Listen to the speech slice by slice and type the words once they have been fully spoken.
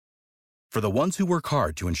For the ones who work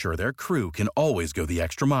hard to ensure their crew can always go the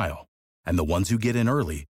extra mile, and the ones who get in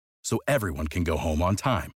early so everyone can go home on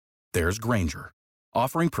time, there's Grainger,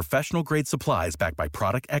 offering professional-grade supplies backed by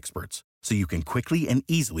product experts so you can quickly and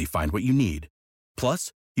easily find what you need.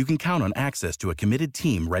 Plus, you can count on access to a committed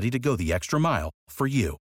team ready to go the extra mile for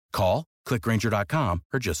you. Call, click Grainger.com,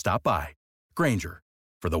 or just stop by. Grainger,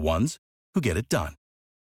 for the ones who get it done.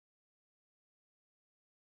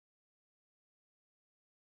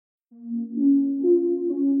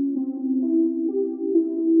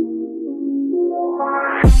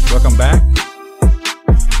 Welcome back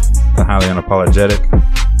to Highly Unapologetic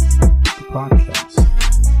Podcast.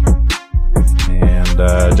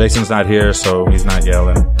 And Jason's not here, so he's not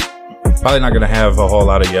yelling. Probably not going to have a whole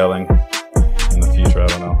lot of yelling in the future. I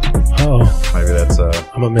don't know. Oh, maybe that's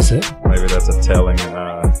I'm gonna miss it. Maybe that's a telling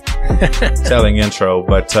intro.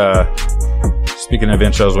 But speaking of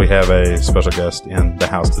intros, we have a special guest in the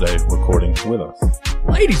house today recording with us.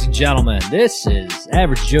 Ladies and gentlemen, this is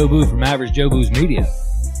Average Joe Boo from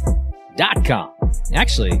AverageJoeBoosMedia.com.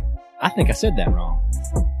 Actually, I think I said that wrong.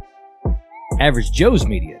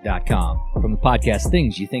 AverageJoesMedia.com from the podcast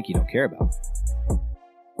Things You Think You Don't Care About.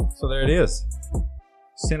 So there it is.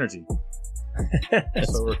 Synergy.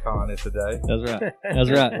 That's what we're calling it today. That's right.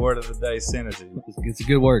 That's right. Word of the day, synergy. It's a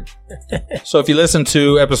good word. So if you listen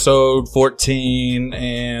to episode 14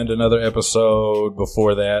 and another episode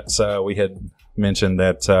before that, we had mentioned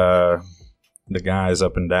that the guys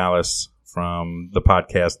up in Dallas from the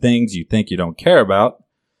podcast Things You Think You Don't Care About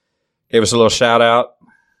gave us a little shout out.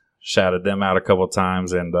 Shouted them out a couple of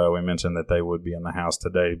times, and we mentioned that they would be in the house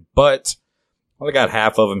today. But only got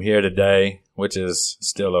half of them here today, which is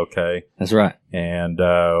still okay. That's right. And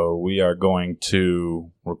we are going to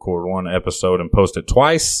record one episode and post it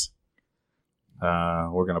twice.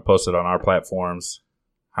 We're going to post it on our platforms,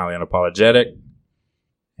 Highly Unapologetic.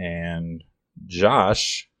 And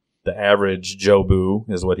Josh, the average Joe Boo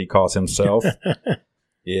is what he calls himself,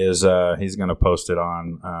 is he's going to post it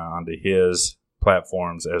onto his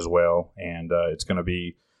platforms as well. And it's going to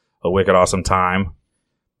be a wicked awesome time.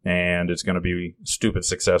 And it's going to be stupid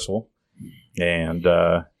successful. And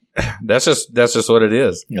that's just what it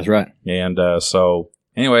is. That's right. And so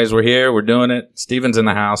anyways, we're here, we're doing it. Steven's in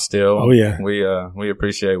the house still. Oh yeah. We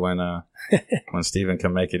appreciate when Steven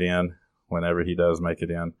can make it in, whenever he does make it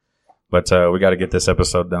in. But we got to get this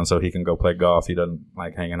episode done so he can go play golf. He doesn't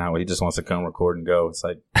like hanging out. He just wants to come record and go. It's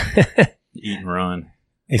like eat and run.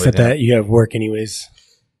 Except that you have work anyways.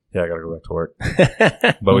 Yeah, I got to go back to work.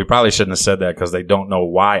 But we probably shouldn't have said that because they don't know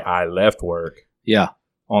why I left work. Yeah.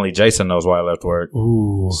 Only Jason knows why I left work.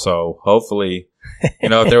 Ooh. So hopefully,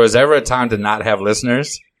 if there was ever a time to not have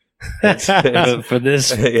listeners, for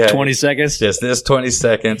this 20 seconds, just this 20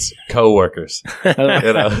 seconds, coworkers,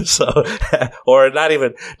 so, or not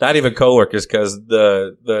even coworkers, because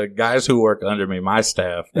the guys who work under me, my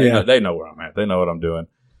staff, they know where I'm at. They know what I'm doing.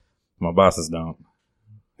 My bosses don't.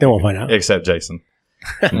 They won't find out. Except Jason.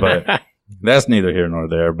 But that's neither here nor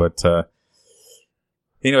there. But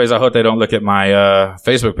anyways, I hope they don't look at my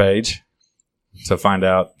Facebook page to find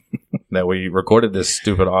out that we recorded this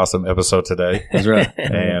stupid, awesome episode today. That's right.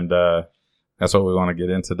 And that's what we want to get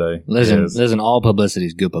in today. Listen, all publicity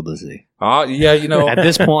is good publicity. Yeah, at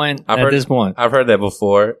this point, I've heard that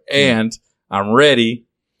before. And I'm ready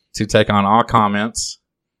to take on all comments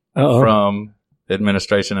from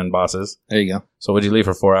administration and bosses. There you go. So what'd you leave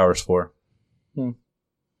for 4 hours for?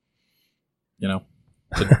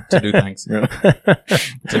 To do things. To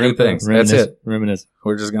do things. That's it. Reminisce.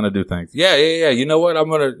 We're just going to do things. Yeah. You know what? I'm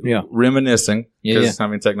going to reminiscing. Because,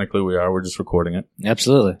 technically we are. We're just recording it.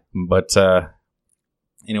 Absolutely. But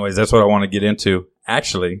anyways, that's what I want to get into.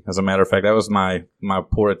 Actually, as a matter of fact, that was my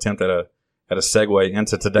poor attempt at a segue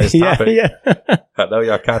into today's topic. Yeah. I know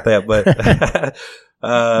y'all caught that, but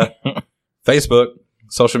Facebook,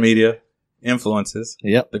 social media, influences.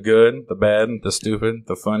 Yep. The good, the bad, the stupid,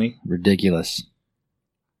 the funny. Ridiculous.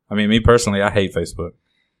 I mean, me personally, I hate Facebook.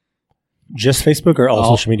 Just Facebook or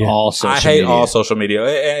all social media? All social media. I hate all social media.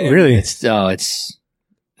 Really? It's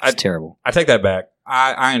terrible. I take that back.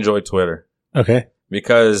 I enjoy Twitter. Okay.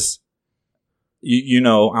 Because,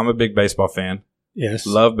 I'm a big baseball fan. Yes.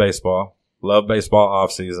 Love baseball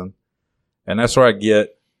off season. And that's where I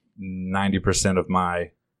get 90% of my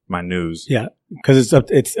news. Yeah. Because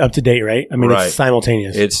it's up to date, right? I mean, right. It's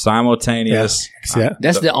simultaneous. It's simultaneous. Yeah.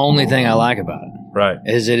 That's the only thing I like about it. Right.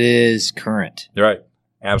 Is it is current. You're right.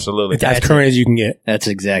 Absolutely. It's as current as you can get. That's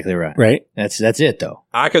exactly right. Right? That's it, though.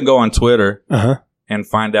 I could go on Twitter Uh-huh. and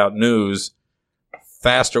find out news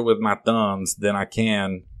faster with my thumbs than I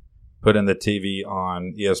can put in the TV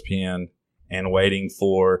on ESPN and waiting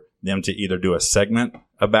for them to either do a segment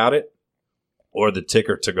about it or the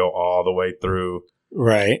ticker to go all the way through.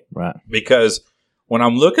 Right. Right. Because when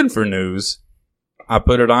I'm looking for news, I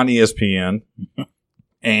put it on ESPN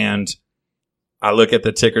and I look at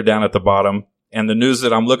the ticker down at the bottom, and the news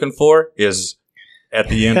that I'm looking for is at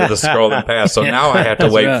the end of the scrolling past. So now I have to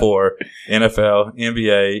wait for NFL,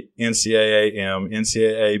 NBA, NCAA M,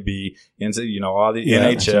 NCAA B, all the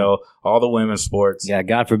NHL, all the women's sports. Yeah,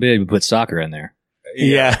 God forbid we put soccer in there.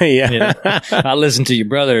 Yeah. I listened to your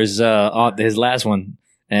brother's his last one,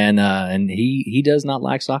 and he does not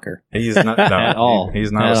like soccer. He's not at all.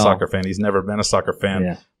 He's not At a all. soccer fan. He's never been a soccer fan.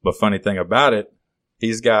 Yeah. But funny thing about it,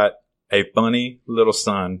 he's got a funny little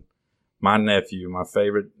son. My nephew, my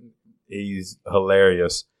favorite. He's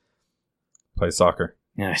hilarious. Plays soccer.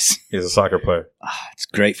 Nice. He's a soccer player. It's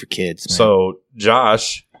great for kids, man. So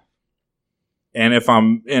Josh, and if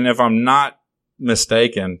I'm not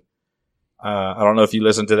mistaken, I don't know if you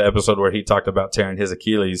listened to the episode where he talked about tearing his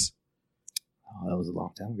Achilles That was a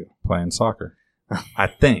long time ago. playing soccer. I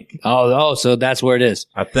think. So that's where it is.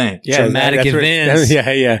 I think. Yeah, Traumatic that's where- events.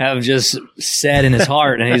 Yeah. Have just set in his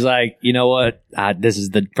heart, and he's like, you know what? This is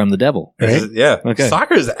from the devil. This is- yeah. Okay.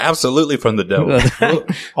 Soccer is absolutely from the devil.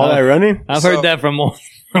 All that running? I've So- heard that from more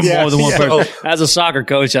than one person. As a soccer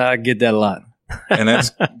coach, I get that a lot. And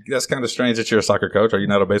that's kind of strange that you're a soccer coach. Are you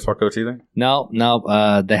not a baseball coach either? No.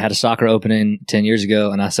 They had a soccer opening 10 years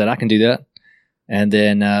ago, and I said I can do that. And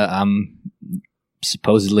then I'm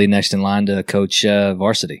supposedly next in line to coach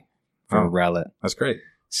varsity for Rowlett. That's great.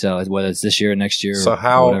 So whether it's this year or next year, So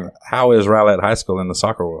or whatever. how is Rowlett High School in the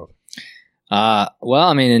soccer world? Well,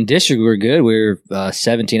 I mean, in district, we're good. We're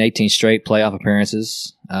 17, 18 straight playoff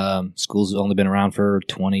appearances. School's only been around for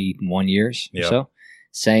 21 years or so.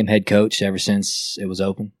 Same head coach ever since it was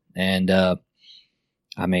open. And, I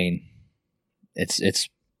mean, it's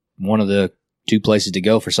one of the two places to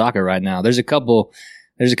go for soccer right now. There's a couple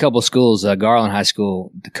schools, Garland High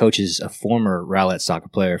School, the coach is a former Rowlett soccer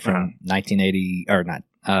player from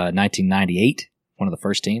 1998, one of the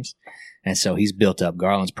first teams. And so he's built up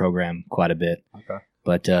Garland's program quite a bit. Okay.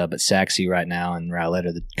 But Saxe right now and Rowlett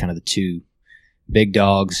are the kind of the two big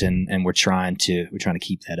dogs, and we're trying to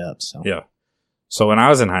keep that up. So Yeah. So when I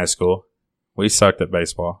was in high school, we sucked at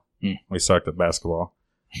baseball. Mm. We sucked at basketball.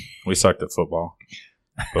 We sucked at football.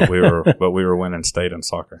 But we were winning state in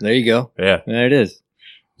soccer. there you go. Yeah. There it is.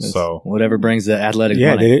 It's So whatever brings the athletic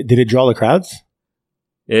Yeah. money. Did it draw the crowds?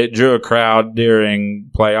 it drew a crowd during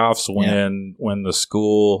playoffs when the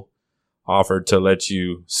school offered to let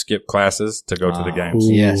you skip classes to go to the games.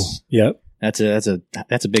 Ooh. Yes. Yep. That's a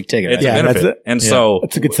big ticket. It's Right? Yeah, a benefit. that's it. And Yeah. so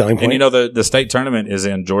That's a good selling point. and the state tournament is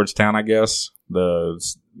in Georgetown, I guess.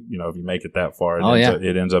 If you make it that far,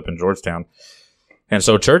 it ends up in Georgetown. And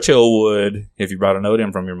so Churchill would, if you brought a note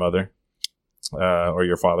in from your mother or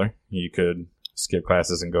your father, you could skip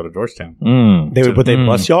classes and go to Georgetown Would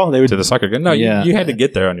bus y'all? They would to the soccer game. No, Yeah. you had to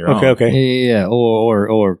get there on your own. Okay. Yeah,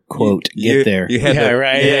 or quote, get there. You had Yeah, to,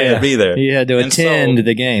 right, you had to be there. You had to And attend so-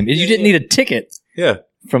 the game. You didn't need a ticket Yeah.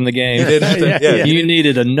 from the game. You didn't have to, Yeah. You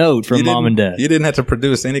needed a note from You mom and dad. You didn't have to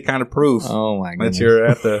produce any kind of proof Oh my goodness. that you're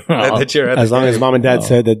at the that you're at As the long game. as mom and dad Oh.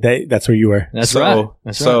 said that that's where you were. That's right.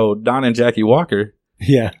 That's So Don and Jackie Walker,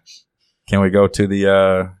 Yeah. can we go to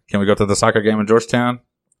the soccer game in Georgetown?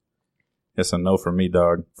 It's a no from me,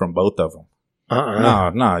 dog. From both of them.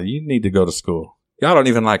 No, you need to go to school. Y'all don't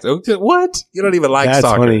even like what? You don't even like That's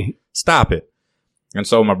soccer. funny. Stop it. And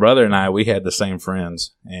so my brother and I, we had the same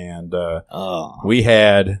friends, and Oh. we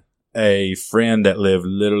had a friend that lived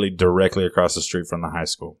literally directly across the street from the high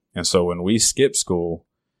school. And so when we skipped school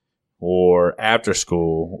or after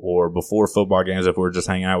school or before football games, if we're just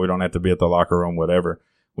hanging out, we don't have to be at the locker room, whatever,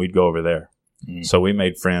 we'd go over there. Mm. So we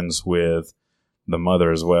made friends with the mother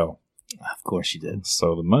as well. Of course you did.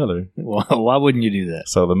 So the mother Why wouldn't you do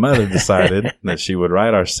that? decided that she would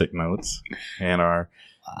write our sick notes and our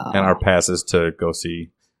passes to go see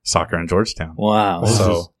soccer in Georgetown. Wow.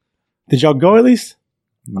 So Did y'all go at least?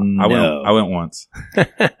 I went once.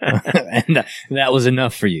 And that was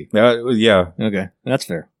enough for you. Yeah. Okay. That's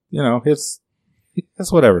fair.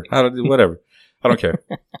 It's whatever. Whatever. I don't care.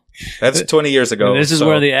 That's 20 years ago. This is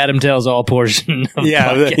where the Adam tells all portion of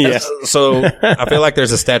Yeah, the podcast. yeah. So I feel like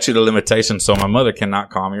there's a statute of limitations. So my mother cannot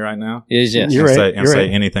call me right now Yes. You're and right. say right.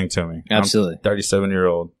 anything to me. Absolutely. I'm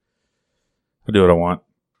 37-year-old. I do what I want.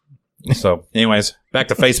 So, anyways, back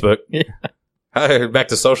to Facebook. Back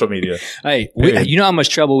to social media. Hey, Period. you know how much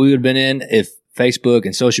trouble we would have been in if Facebook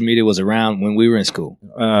and social media was around when we were in school?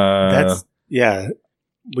 That's yeah.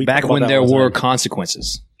 We Back talk about when that there all the were time.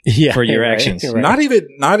 consequences. Yeah, for your right, actions. right.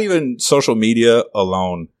 not even social media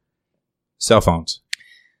alone. Cell phones.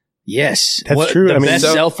 Yes. That's true. The I mean, best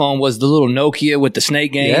cell phone was the little Nokia with the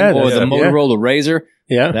snake game or the Motorola Razr.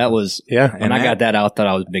 Yeah. That was, when I got that, I thought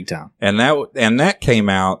I was big time. And that came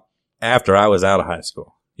out after I was out of high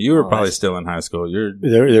school. You were probably still in high school. The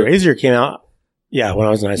Razr came out. Yeah, when I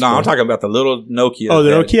was in high school. No, I'm talking about the little Nokia. Oh,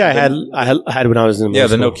 the Nokia I had when I was in the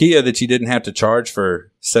school. Nokia that you didn't have to charge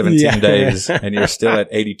for 17 days, and you're still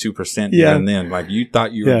at 82% and then. Like, you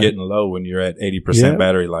thought you were getting low when you're at 80%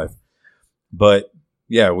 battery life. But,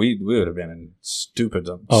 yeah, we would have been in stupid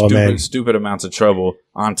amounts of trouble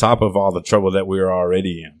on top of all the trouble that we were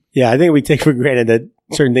already in. Yeah, I think we take for granted that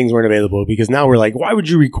certain things weren't available because now we're like, why would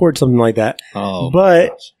you record something like that? Oh,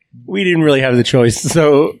 but we didn't really have the choice.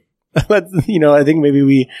 So, I think maybe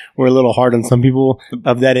we were a little hard on some people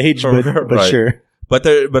of that age, but right. Sure. But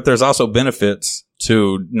there's also benefits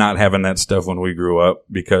to not having that stuff when we grew up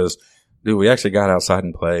because, dude, we actually got outside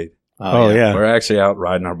and played. Oh yeah. We're actually out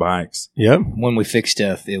riding our bikes. Yep. When we fixed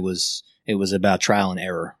stuff, it was about trial and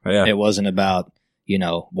error. Yeah. It wasn't about,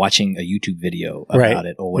 watching a YouTube video about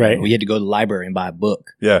it or whatever. Right. We had to go to the library and buy a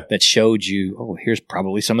book Yeah. that showed you, here's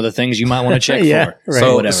probably some of the things you might want to check Yeah, for.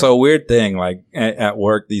 right. So weird thing, like at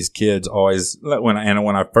work, these kids always, when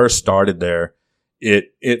I first started there,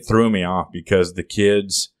 it threw me off because the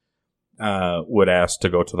kids would ask to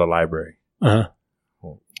go to the library. Uh-huh.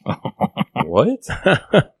 What?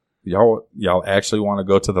 Y'all actually want to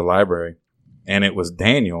go to the library? And it was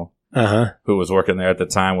Daniel, who was working there at the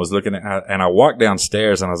time, was looking at, and I walked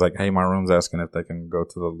downstairs and I was like, "Hey, my room's asking if they can go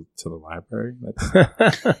to the library."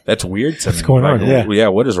 That's weird to me. What's going on? Yeah,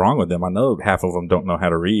 what is wrong with them? I know half of them don't know how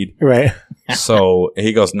to read. Right. So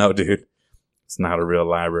he goes, "No, dude, it's not a real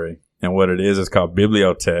library." And what it is called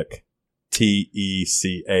Bibliotech,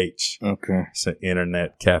 TECH. Okay. It's an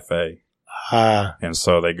internet cafe. Ah. And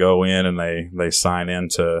so they go in and they sign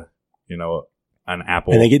into, an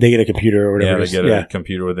Apple. And they get a computer or whatever. Yeah, they get a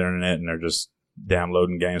computer with internet and they're just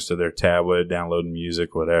downloading games to their tablet, downloading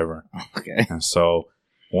music, whatever. Okay. And so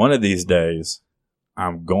one of these days,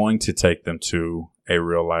 I'm going to take them to a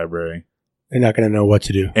real library. They're not going to know what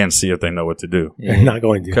to do. And see if they know what to do. Yeah. They're not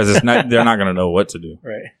going to. Because they're not going to know what to do.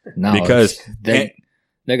 Right. No, because they're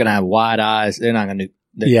going to have wide eyes. They're not going to.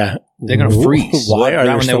 They're going to freeze. Why are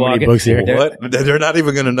there so many books here? They're not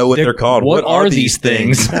even going to know what they're called. What are these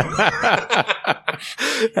things?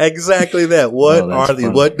 Exactly that. What are these?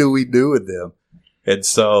 Funny. What do we do with them? And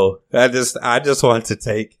so I just want to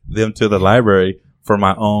take them to the library for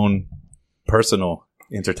my own personal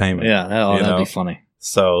entertainment. Yeah, that'd be funny.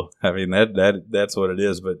 So I mean that's what it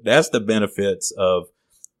is. But that's the benefits of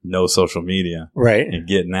no social media. Right. And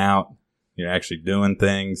getting out. You're actually doing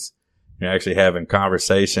things. You're actually having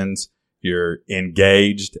conversations. You're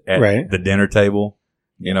engaged at the dinner table,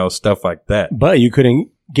 stuff like that. But you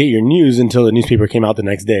couldn't get your news until the newspaper came out the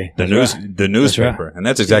next day. The newspaper. Right. And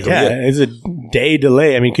that's exactly it. It's a day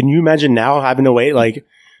delay. I mean, can you imagine now having to wait like,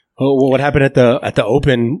 what happened at the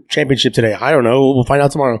Open Championship today? I don't know. We'll find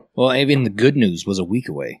out tomorrow. Well, even the good news was a week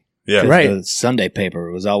away. Yeah. Right. The Sunday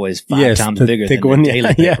paper was always five times bigger than the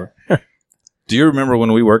daily paper. Do you remember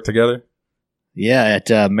when we worked together? Yeah,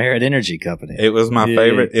 at Merit Energy Company. It was my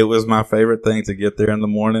favorite. It was my favorite thing to get there in the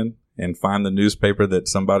morning and find the newspaper that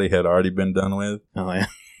somebody had already been done with. Oh yeah,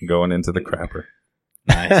 going into the crapper.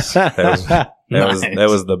 Nice. That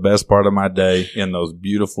was the best part of my day in those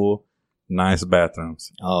beautiful, nice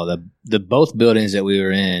bathrooms. Oh, the both buildings that we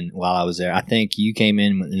were in while I was there. I think you came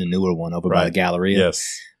in the newer one over by the Galleria.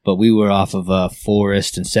 Yes, but we were off of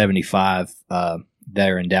Forest and 75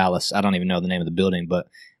 there in Dallas. I don't even know the name of the building, but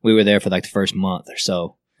we were there for like the first month or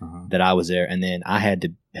so that I was there. And then I had to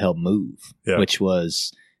help move, which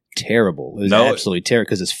was terrible. It was absolutely terrible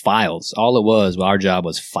because it's files. All it was, our job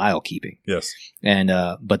was file keeping. Yes. And,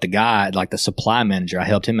 but the guy, like the supply manager, I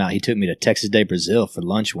helped him out. He took me to Texas Day Brazil for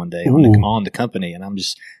lunch one day on the company. And I'm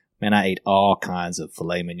just, I ate all kinds of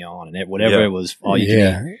filet mignon and whatever it was, all you could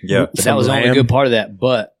eat. Yeah. But that was the only good part of that.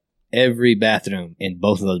 But every bathroom in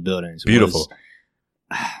both of those buildings beautiful.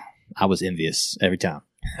 I was envious every time.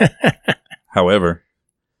 However,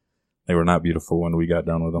 they were not beautiful when we got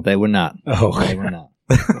done with them. They were not. They were not.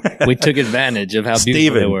 We took advantage of how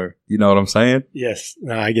beautiful they were. You know what I'm saying? Yes.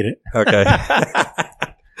 No, I get it. Okay.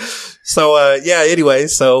 So, anyway,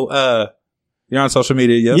 you're on social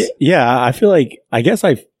media, yes? Yeah, I feel like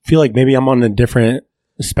maybe I'm on a different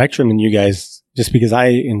spectrum than you guys just because I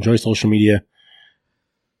enjoy social media.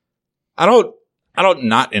 I don't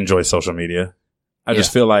not enjoy social media. I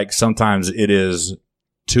just feel like sometimes it is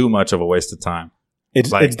too much of a waste of time.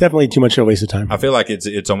 It's definitely too much of a waste of time. I feel like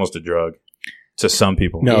it's almost a drug to some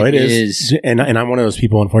people. No, it is. And I'm one of those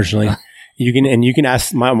people, unfortunately. You can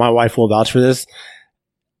ask my wife will vouch for this.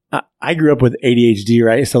 I grew up with ADHD,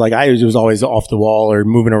 right? So like I was always off the wall or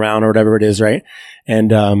moving around or whatever it is, right?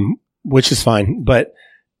 And which is fine. But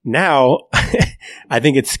now I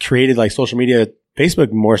think it's created like social media,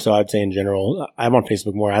 Facebook more so, I'd say in general. I'm on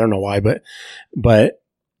Facebook more. I don't know why, but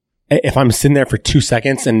if I'm sitting there for 2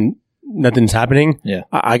 seconds and nothing's happening,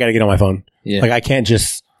 I got to get on my phone. Yeah. Like I can't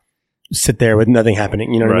just sit there with nothing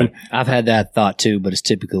happening. You know what I mean? I've had that thought too, but it's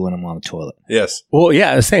typically when I'm on the toilet. Yes. Well,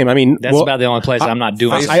 yeah, the same. I mean, that's about the only place I'm not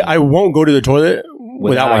doing. I won't go to the toilet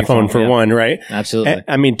without my phone for one, right? Absolutely. And,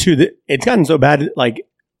 I mean, two, it's gotten so bad. Like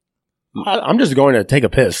I'm just going to take a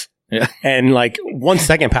piss. Yeah. And like 1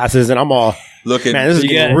 second passes and I'm all looking. Man, this is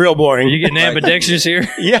getting real boring. You getting ambidextrous here?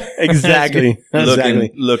 Yeah, exactly.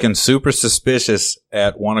 Looking super suspicious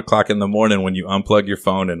at 1 o'clock in the morning when you unplug your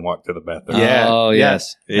phone and walk to the bathroom. Yeah. Oh,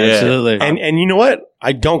 yes. Yeah. Absolutely. And you know what?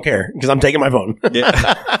 I don't care because I'm taking my phone.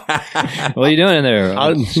 Yeah. What are you doing in there?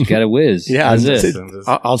 You got a whiz. Yeah.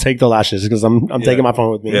 I'll take the lashes because I'm taking my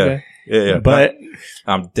phone with me. Yeah. Okay? Yeah. But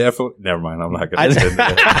I'm definitely, never mind. I'm not going to get into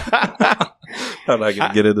that. I'm not going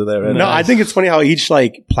to get into that right now. No, I think it's funny how each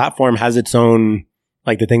like platform has its own,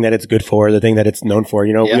 like the thing that it's good for, the thing that it's known for.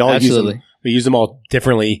 You know, we all use them all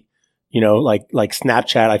differently. You know, like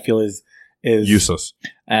Snapchat, I feel is useless.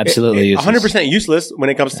 Absolutely useless. 100% useless when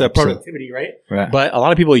it comes to productivity, right? Right. But a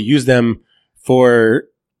lot of people use them for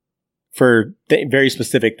very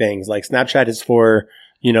specific things. Like Snapchat is for,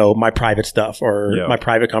 you know, my private stuff or my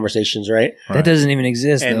private conversations, right? That doesn't even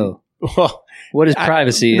exist though. Well, what is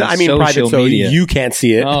privacy? I mean, private, so you can't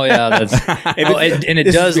see it. Oh yeah, that's and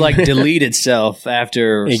it does like delete itself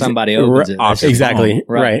after somebody opens it. Exactly.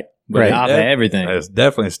 Right. Off of everything. It's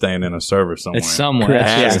definitely staying in a server somewhere. It's somewhere. It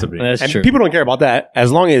has to be. That's and true. People don't care about that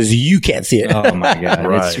as long as you can't see it. Oh my god!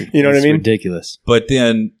 Right. You know what I mean? Ridiculous. But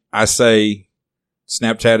then I say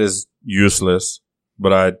Snapchat is useless,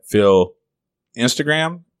 but I feel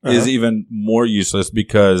Instagram is even more useless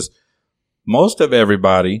because most of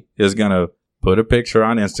everybody is going to put a picture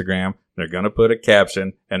on Instagram, they're going to put a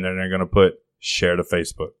caption, and then they're going to put share to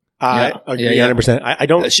Facebook. I agree 100%. I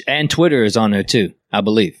don't. And Twitter is on there too, I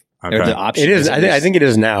believe. Okay. The option. It is. I think it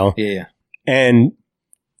is now. Yeah. And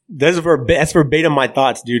that's verbatim my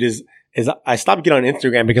thoughts, dude. Is I stopped getting on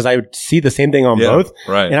Instagram because I would see the same thing on both,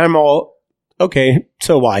 right? And I'm all okay.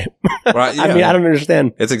 So why? Right? Yeah. I mean, I don't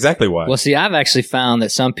understand. It's exactly why. Well, see, I've actually found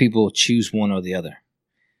that some people choose one or the other.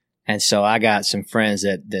 And so I got some friends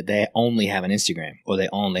that they only have an Instagram or they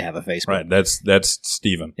only have a Facebook. Right. That's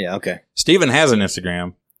Steven. Yeah. Okay. Steven has an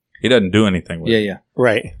Instagram. He doesn't do anything with it. Yeah.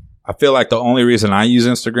 Right. I feel like the only reason I use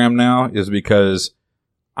Instagram now is because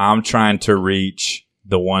I'm trying to reach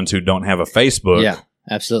the ones who don't have a Facebook. Yeah,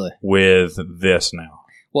 absolutely. With this now.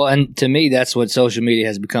 Well, and to me, that's what social media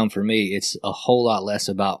has become for me. It's a whole lot less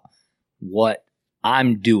about what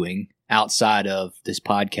I'm doing outside of this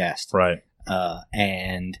podcast. Right.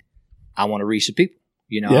 And I want to reach the people.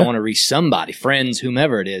 You know, I want to reach somebody, friends,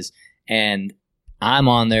 whomever it is. And I'm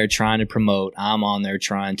on there trying to promote. I'm on there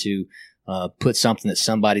trying to put something that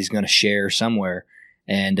somebody's going to share somewhere.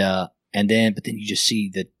 But then you just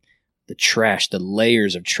see the trash, the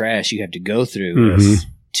layers of trash you have to go through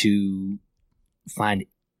to find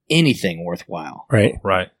anything worthwhile. Right.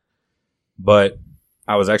 Right. But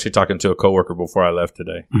I was actually talking to a coworker before I left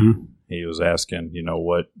today. Mm-hmm. He was asking, you know,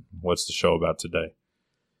 what's the show about today?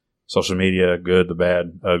 Social media, good, the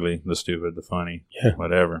bad, ugly, the stupid, the funny,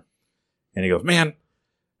 whatever. And he goes, man,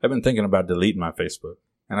 I've been thinking about deleting my Facebook.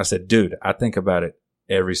 And I said, dude, I think about it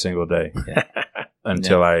every single day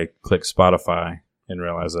until I click Spotify and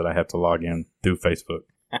realize that I have to log in through Facebook.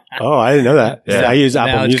 Oh, I didn't know that. Yeah. I use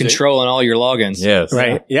Apple Now it's Music. controlling all your logins. Yes.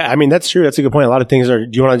 Right. Yeah. I mean, that's true. That's a good point. A lot of things are,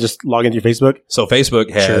 do you want to just log into your Facebook? So Facebook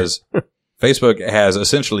has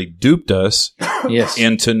essentially duped us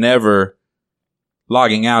into never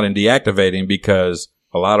logging out and deactivating because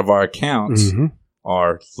a lot of our accounts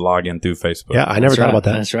are logging through Facebook. Yeah, I never thought about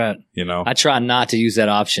that. That's right. You know, I try not to use that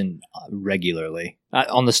option regularly.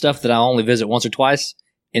 On the stuff that I only visit once or twice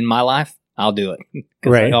in my life, I'll do it.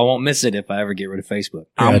 Right. I won't miss it if I ever get rid of Facebook.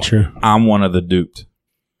 Yeah, true. I'm one of the duped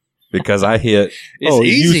because I hit. You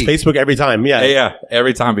use Facebook every time. Yeah. Yeah.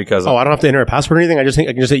 Every time because I don't have to enter a password or anything. I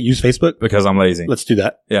can just hit use Facebook because I'm lazy. Let's do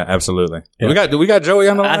that. Yeah, absolutely. Yeah. Do we got Joey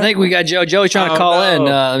on the line? I think we got Joe. Joey's trying to call in.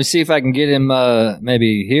 Let me see if I can get him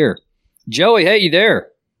maybe here. Joey, hey, you there?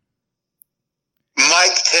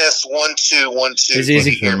 Mic test 1 2 1 2. Is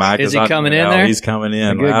he coming in there? He's coming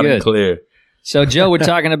in Good, loud and clear. So, Joe, we're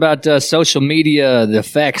talking about social media, the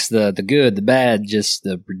effects, the good, the bad, just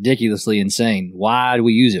the ridiculously insane. Why do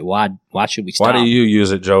we use it? Why should we stop? Why do you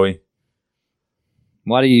use it, Joey?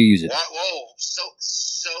 Why do you use it?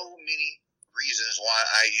 So many reasons why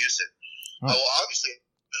I use it. Well, obviously,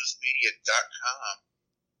 socialmedia.com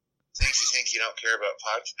thinks you think you don't care about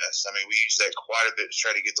podcasts. I mean, we use that quite a bit to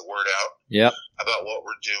try to get the word out Yep. about what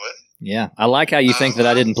we're doing. Yeah. I like how you think that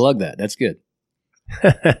I didn't plug that. That's good.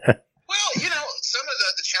 Well, you know, some of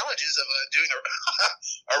the challenges of doing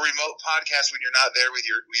a remote podcast when you're not there with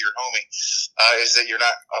your homie is that you're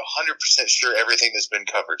not 100% sure everything that's been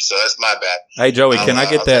covered. So that's my bad. Hey, Joey, can I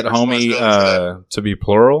get that homie to be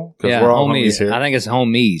plural? Because Yeah, we're all homies. homies here. I think it's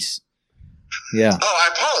homies. Yeah. Oh, I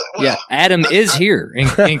apologize. Well, Yeah. Adam is here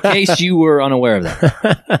in case you were unaware of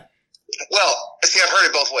that. well, see, I've heard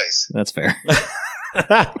it both ways. That's fair.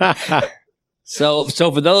 So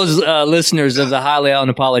for those listeners of the Highly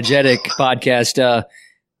Unapologetic podcast,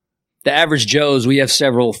 the average Joes, we have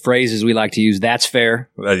several phrases we like to use. That's fair.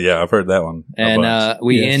 Yeah, I've heard that one. And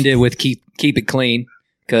we end it with keep it clean,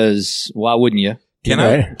 because why wouldn't you? Can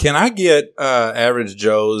I get average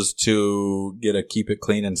Joes to get a keep it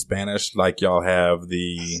clean in Spanish like y'all have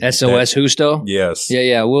the SOS Justo? Yes.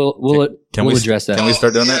 Yeah. We'll address that. Can we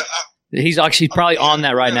start doing that? He's actually probably on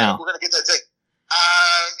that right now. We're going to get that thing.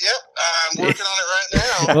 Yep, I'm working on it right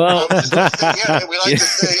now. Well, we like to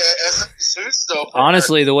say Susto.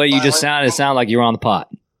 Honestly, the way you just sounded, it sounded like you were on the pot.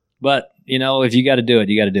 But, you know, if you got to do it,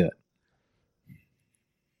 you got to do it.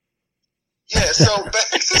 Yeah, so back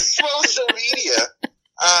to social media.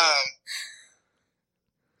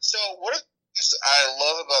 So one of the things I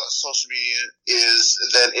love about social media is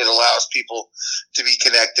that it allows people to be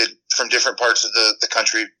connected from different parts of the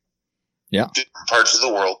country, different parts of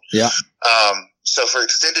the world. Yeah. So for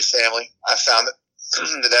extended family, I found that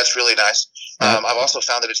that's really nice. I've also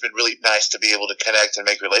found that it's been really nice to be able to connect and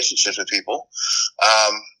make relationships with people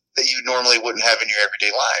that you normally wouldn't have in your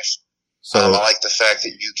everyday life. So I like the fact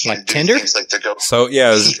that you can like do Tinder? things like the go. So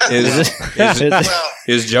yeah,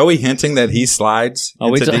 is Joey hinting that he slides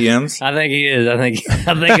into DMs? I think he is. I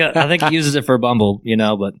think he uses it for Bumble, you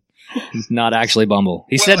know, but not actually Bumble.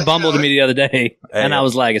 He said Bumble to me the other day, and I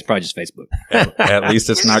was like, it's probably just Facebook. At least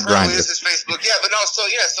it's not Grindr. This is Facebook. Yeah, but no. So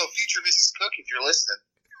future Mrs. Cook, if you're listening,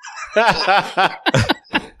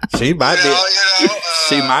 she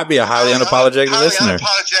might be a highly unapologetic listener.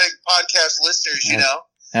 Unapologetic podcast listeners, you know.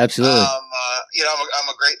 Absolutely. I'm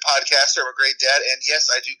a great podcaster. I'm a great dad, and yes,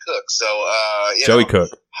 I do cook. So, Joey Cook.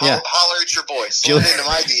 Holler at your boy. Slide into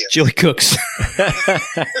my DM. Joey cooks.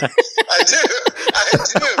 I do.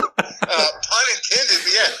 Pun intended.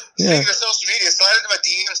 But speaking of social media, slide into my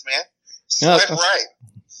DMs, man. Swipe right.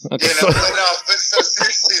 Okay. But so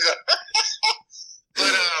seriously though.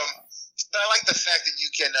 But I like the fact that you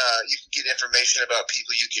can get information about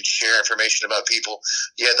people. You can share information about people.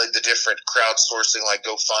 Yeah, like the different crowdsourcing, like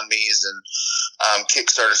GoFundMe's and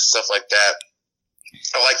Kickstarters and stuff like that.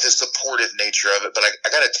 I like the supportive nature of it. But I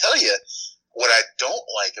got to tell you, what I don't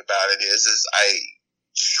like about it is I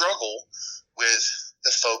struggle with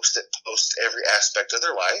the folks that post every aspect of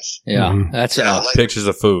their life. Yeah, that's like pictures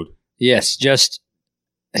of food. Yes, just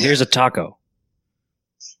here's a taco.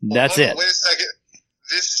 That's it. Wait a second.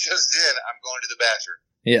 This just in, I'm going to the bathroom.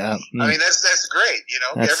 Yeah. I mean, that's great. You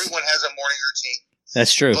know, everyone has a morning routine.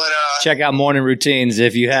 That's true. But, check out Morning Routines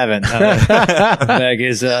if you haven't. Like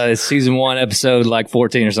his season 1 episode, like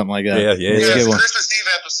 14 or something like that. Yeah. It's a good one. Christmas Eve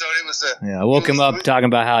episode. It was I woke him up talking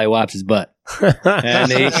about how he wipes his butt.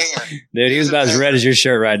 And he was about as red as your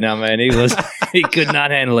shirt right now, man. He could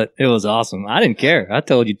not handle it. It was awesome. I didn't care. I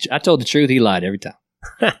told the truth. He lied every time.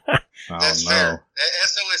 That's fair.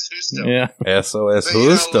 SOS Justo. Yeah. SOS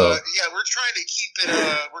Justo. We're trying to keep it.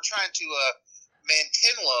 We're trying to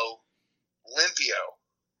mantenlo limpio.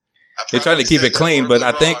 They're trying to keep it clean, but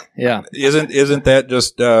I think isn't that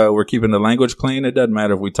just we're keeping the language clean? It doesn't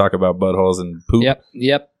matter if we talk about buttholes and poop.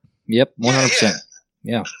 Yep. 100%.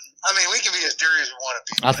 Yeah. I mean, we can be as dirty as we want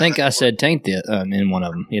to be. I think I said taint in one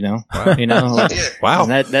of them. You know, wow.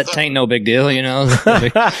 That taint no big deal. You know. Here's the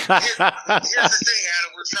thing,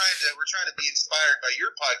 Adam. We're trying to be inspired by your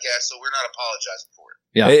podcast, so we're not apologizing for it.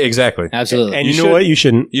 Yeah, exactly. Absolutely. And you know what? You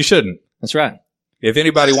shouldn't. You shouldn't. That's right. If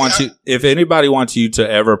anybody wants you to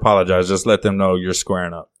ever apologize, just let them know you're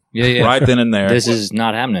squaring up. Yeah. Right then and there. This is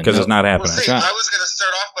not happening. Because it's not happening. Well, see, I was going to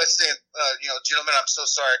start off by saying, gentlemen, I'm so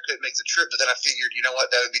sorry I couldn't make the trip, but then I figured, you know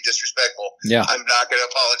what, that would be disrespectful. Yeah. I'm not going to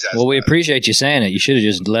apologize. Well, we appreciate you saying it. You should have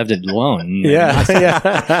just left it alone. Yeah.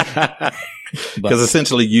 Because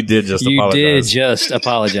essentially you did just apologize. You did just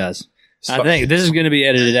apologize. I think this is going to be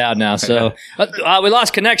edited out now. So we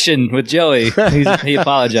lost connection with Joey. He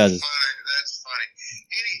apologizes. That's funny.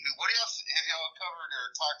 Anywho, what else have y'all covered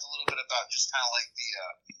or talked a little bit about just kind of like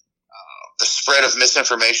the spread of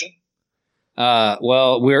misinformation?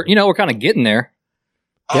 Well, we're kind of getting there.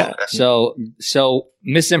 Yeah. Okay. So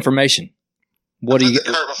misinformation. What do you?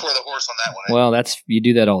 The cart before the horse on that one. Well, you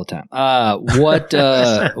do that all the time. What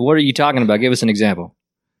are you talking about? Give us an example.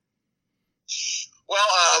 Well,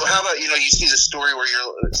 how about, you see the story where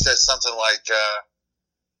it says something like,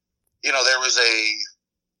 there was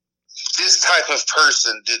this type of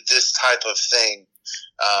person did this type of thing,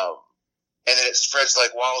 and then it spreads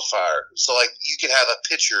like wildfire. So, like, you could have a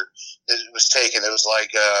picture that was taken that was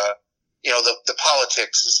like, the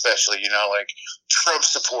politics, especially, like Trump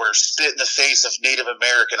supporters spit in the face of Native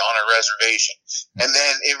American on a reservation. And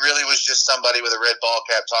then it really was just somebody with a red ball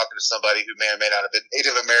cap talking to somebody who may or may not have been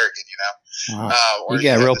Native American, Wow. You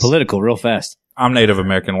got real political real fast. I'm Native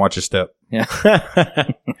American. Watch your step. Yeah.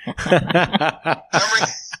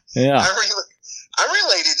 Yeah. I'm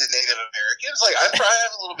related to Native Americans. Like, I probably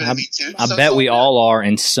have a little bit of me too. I bet we all are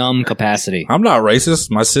in some capacity. I'm not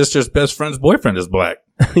racist. My sister's best friend's boyfriend is black.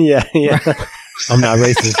 Yeah. I'm not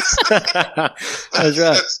racist. That's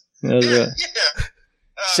right. That's right.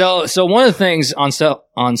 Yeah. So one of the things on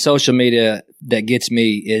social media that gets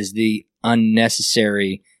me is the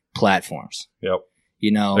unnecessary platforms. Yep.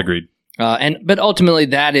 Agreed. But ultimately,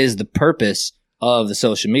 that is the purpose of the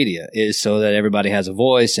social media, is so that everybody has a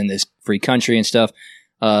voice in this free country and stuff.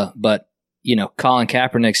 But Colin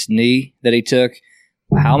Kaepernick's knee that he took,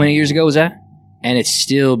 how many years ago was that? And it's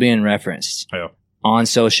still being referenced on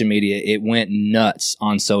social media. It went nuts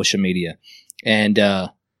on social media, and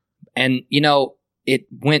it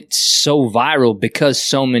went so viral because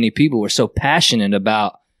so many people were so passionate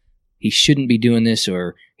about he shouldn't be doing this,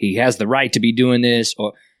 or he has the right to be doing this,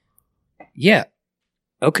 or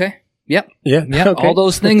okay. Yep. Yeah. Okay. All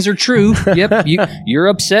those things are true. Yep. You're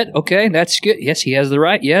upset. Okay. That's good. Yes. He has the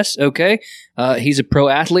right. Yes. Okay. He's a pro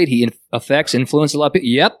athlete. He influences a lot of people.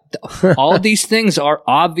 Yep. All of these things are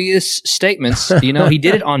obvious statements. He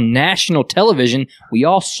did it on national television. We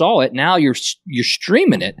all saw it. Now you're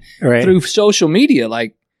streaming it through social media.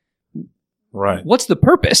 Like, right. What's the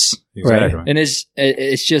purpose? Exactly. Right. And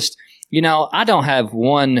it's just, I don't have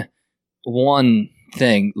one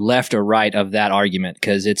thing left or right of that argument,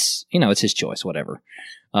 because it's his choice, whatever.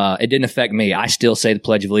 It didn't affect me. I still say the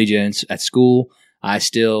Pledge of Allegiance at school. I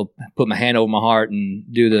still put my hand over my heart and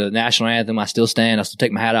do the national anthem. I still stand. I still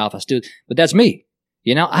take my hat off. But that's me.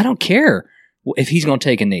 I don't care if he's going to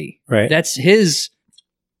take a knee. Right. That's his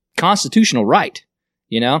constitutional right.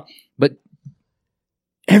 But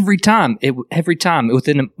every time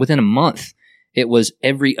within a month, it was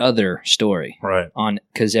every other story. Right.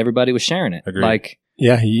 Because everybody was sharing it. Agreed. Like,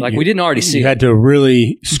 we didn't already see it. You had to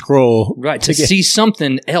really scroll. Right. To see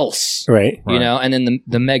something else. Right. And then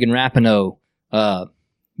the Megan Rapinoe,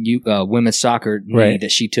 women's soccer knee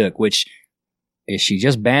that she took, which is she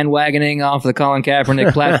just bandwagoning off the Colin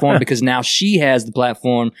Kaepernick platform because now she has the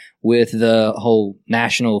platform with the whole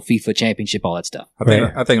national FIFA championship, all that stuff.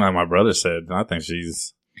 I think like my brother said, I think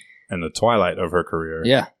she's in the twilight of her career.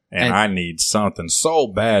 Yeah. And I need something so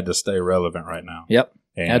bad to stay relevant right now. Yep.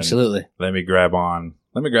 And absolutely. Let me grab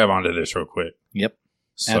onto this real quick. Yep.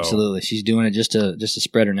 So, absolutely. She's doing it just to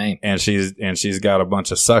spread her name. And she's got a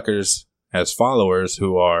bunch of suckers as followers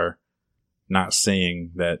who are not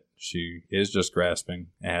seeing that she is just grasping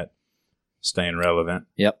at staying relevant.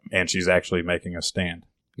 Yep. And she's actually making a stand.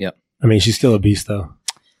 Yep. I mean, she's still a beast, though.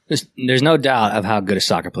 There's no doubt of how good a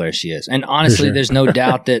soccer player she is. And honestly, there's no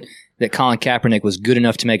doubt that Colin Kaepernick was good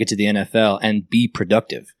enough to make it to the NFL and be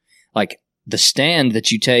productive. Like, the stand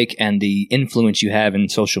that you take and the influence you have in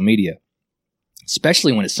social media,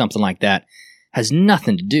 especially when it's something like that, has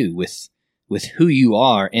nothing to do with who you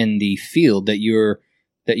are in the field that you're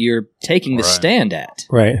taking the stand at.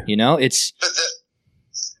 Right. It's. But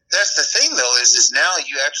that's the thing, though, is now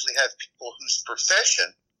you actually have people whose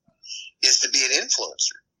profession is to be an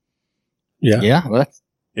influencer. Yeah. Yeah. Well,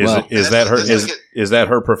 is that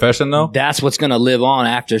her profession though? That's what's going to live on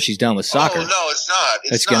after she's done with soccer. Oh no, it's not.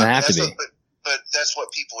 It's going to have to be. But that's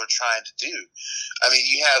what people are trying to do. I mean,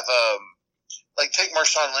 you have like take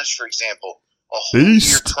Marshawn Lynch for example. A whole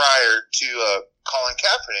year prior to Colin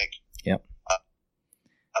Kaepernick, yep.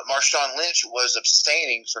 Marshawn Lynch was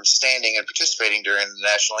abstaining from standing and participating during the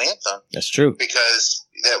national anthem. That's true. Because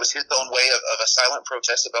that was his own way of a silent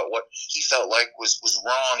protest about what he felt like was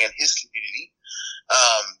wrong in his community,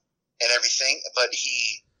 and everything. But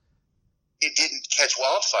it didn't catch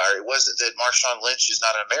wildfire. It wasn't that Marshawn Lynch is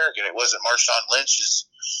not an American. It wasn't Marshawn Lynch is,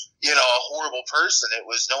 a horrible person. It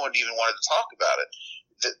was no one even wanted to talk about it.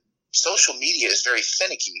 Social media is very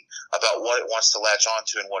finicky about what it wants to latch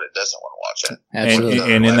onto and what it doesn't want to watch it.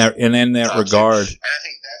 Absolutely. And in that regard, and I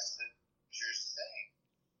think that's what you're saying.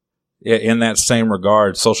 Yeah, in that same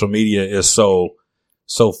regard, social media is so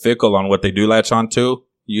fickle on what they do latch onto.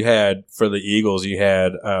 You had for the Eagles,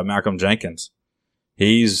 Malcolm Jenkins,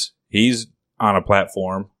 He's on a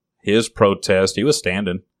platform. His protest, he was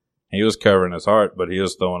standing. He was covering his heart, but he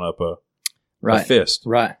was throwing up a fist.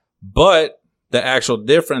 Right. But the actual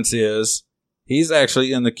difference is he's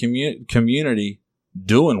actually in the community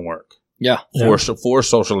doing work. Yeah. For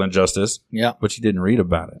social injustice. Yeah. But you didn't read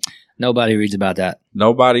about it. Nobody reads about that.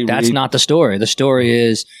 That's not the story. The story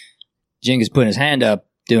is Jing is putting his hand up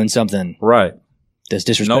doing something. Right. That's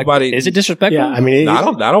disrespectful. Is it disrespectful? Yeah, I mean, I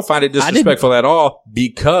don't find it disrespectful at all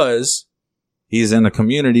because he's in the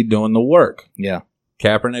community doing the work. Yeah.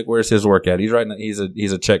 Kaepernick, where's his work at? He's writing. He's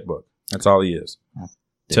a checkbook. That's all he is.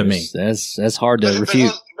 To me, that's hard to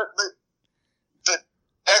refute. But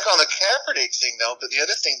back on the Kaepernick thing, though. But the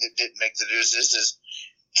other thing that didn't make the news is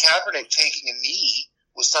Kaepernick taking a knee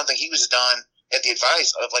was something he was done at the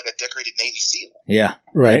advice of like a decorated Navy SEAL. Yeah.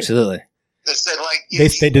 Right. Absolutely. That said, like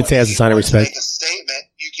they did say as a sign of respect. Make a statement.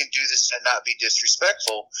 You can do this and not be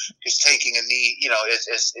disrespectful. Because taking a knee,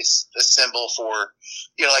 is a symbol for,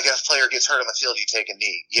 like if a player gets hurt on the field, you take a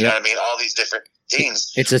knee. You know what I mean? All these different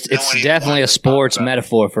things. It's definitely a sports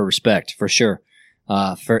metaphor for respect, for sure.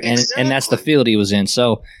 And that's the field he was in.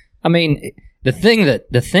 So, I mean, the thing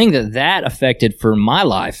that affected for my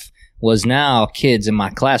life was now kids in my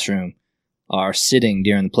classroom are sitting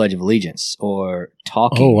during the Pledge of Allegiance or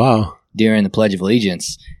talking. Oh, wow. During the Pledge of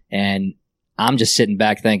Allegiance. And I'm just sitting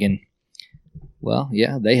back thinking, well,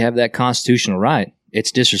 yeah, they have that constitutional right.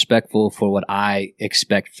 It's disrespectful for what I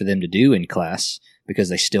expect for them to do in class because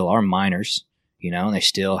they still are minors, and they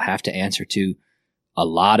still have to answer to a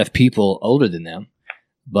lot of people older than them.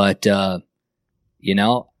 But, I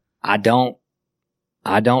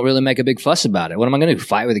don't really make a big fuss about it. What am I going to do?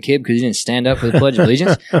 Fight with a kid because he didn't stand up for the Pledge of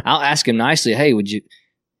Allegiance? I'll ask him nicely, hey, would you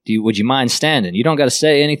mind standing? You don't got to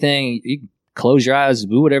say anything. You can close your eyes,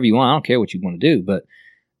 do whatever you want. I don't care what you want to do, but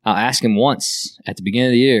I'll ask him once at the beginning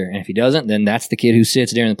of the year. And if he doesn't, then that's the kid who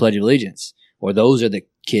sits during the Pledge of Allegiance. Or those are the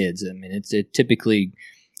kids. I mean, it typically,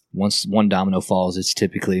 once one domino falls, it's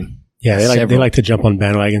typically they like to jump on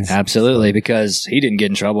bandwagons. Absolutely, because he didn't get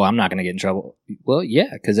in trouble. I'm not going to get in trouble. Well, yeah,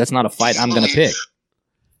 because that's not a fight I'm going to pick.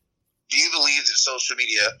 Do you believe that social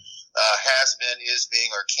media has been, is being,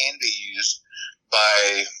 or can be used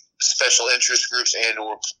by special interest groups and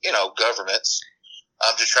or governments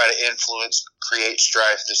to try to influence, create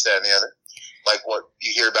strife, this, that, and the other, like what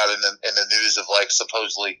you hear about in the news of like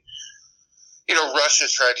supposedly,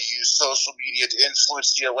 Russia's tried to use social media to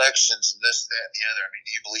influence the elections and this, that, and the other. I mean,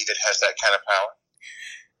 do you believe it has that kind of power?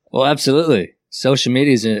 Well, absolutely. Social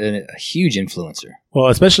media is a huge influencer. Well,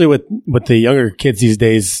 especially with the younger kids these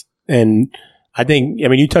days, and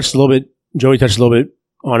you touched a little bit. Joey touched a little bit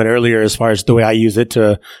on it earlier as far as the way I use it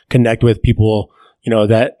to connect with people,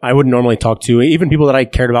 that I wouldn't normally talk to, even people that I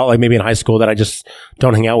cared about, like maybe in high school that I just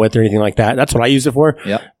don't hang out with or anything like that. That's what I use it for.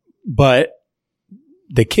 Yeah. But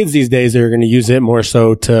the kids these days are going to use it more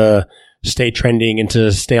so to stay trending and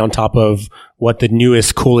to stay on top of what the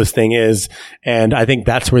newest, coolest thing is. And I think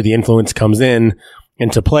that's where the influence comes in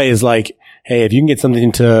into play is like, hey, if you can get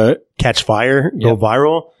something to catch fire, go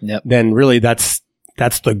viral, then really that's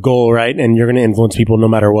the goal, right? And you're going to influence people no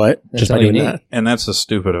matter what, just by doing that. And that's the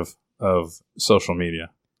stupid of social media.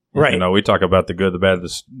 Right. We talk about the good, the bad.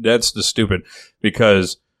 That's the stupid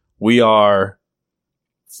because we are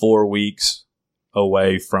 4 weeks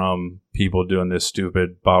away from people doing this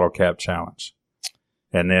stupid bottle cap challenge.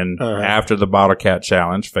 And then after the bottle cap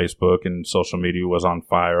challenge, Facebook and social media was on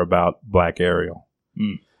fire about Black Ariel.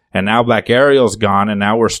 Mm. And now Black Ariel's gone, and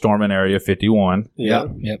now we're storming Area 51.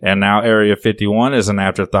 Yep. And now Area 51 is an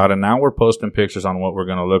afterthought, and now we're posting pictures on what we're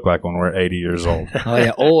going to look like when we're 80 years old. Oh,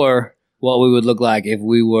 yeah. Or what we would look like if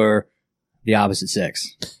we were the opposite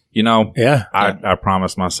sex. I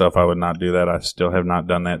promised myself I would not do that. I still have not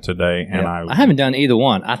done that today. And I haven't done either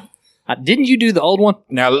one. Didn't you do the old one?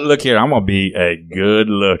 Now, look here. I'm going to be a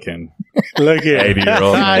good-looking look here.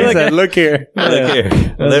 80-year-old man. Look here. Look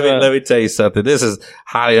here. Let me tell you something. This is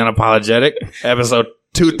Highly Unapologetic, episode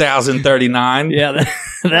 2039. Yeah,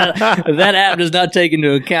 that app does not take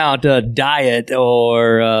into account diet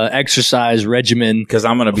or exercise regimen because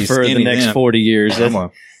I'm going to be for the next 40 years.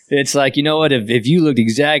 It's like, you know what? If you looked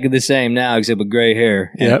exactly the same now, except with gray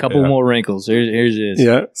hair and a couple more wrinkles, here's this.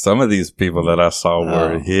 Yeah. Some of these people that I saw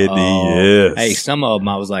were hideous. Hey, some of them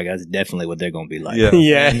I was like, that's definitely what they're going to be like.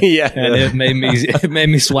 Yeah. And it made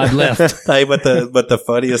me swipe left. Hey, but the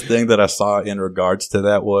funniest thing that I saw in regards to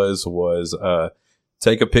that was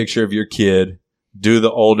take a picture of your kid, do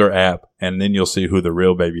the older app, and then you'll see who the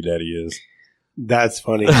real baby daddy is. That's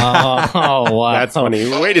funny. Oh, wow. That's funny.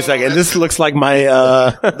 Wait a second. This looks like my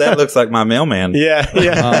that looks like my mailman. Yeah.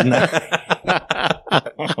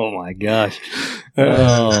 Oh my gosh!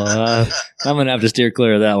 I'm gonna have to steer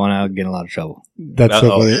clear of that one. I'll get in a lot of trouble. That's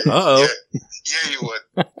so funny. Uh-oh. Yeah, you would.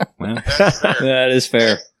 Well, That's fair. That is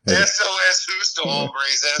fair. SOS Justo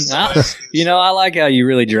Hombres. SOS. I like how you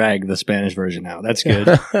really drag the Spanish version out. That's good.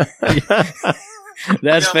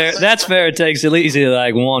 That's fair. That's fair. It takes at least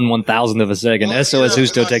like 1/1000th of a second. Well, SOS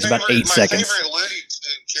Justo takes about 8 My seconds. favorite Looney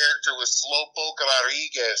Tune character was Slowpoke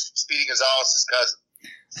Rodriguez, Speedy Gonzalez's cousin.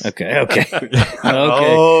 Okay.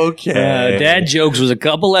 Okay. Dad jokes was a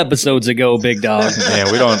couple episodes ago, big dog. Yeah,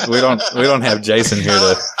 we don't have Jason here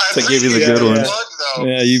to give you the good ones.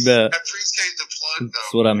 Yeah, you bet. I appreciate the plug, though.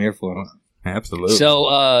 That's what I'm here for. Absolutely.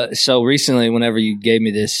 So recently, whenever you gave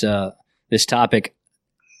me this topic,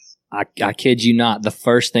 I kid you not, the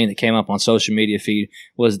first thing that came up on social media feed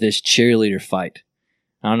was this cheerleader fight.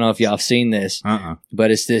 I don't know if y'all have seen this, but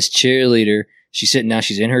it's this cheerleader. She's sitting down.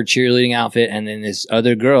 She's in her cheerleading outfit, and then this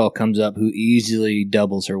other girl comes up who easily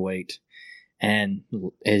doubles her weight, and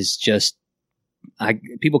is just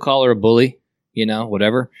people call her a bully,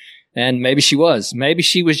 whatever. And maybe she was. Maybe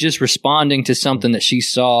she was just responding to something that she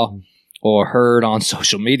saw or heard on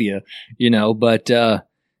social media, But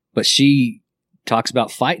she talks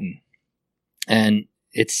about fighting, and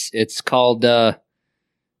it's called.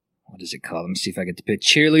 What is it called? Let me see if I get the pitch.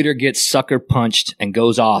 Cheerleader gets sucker punched and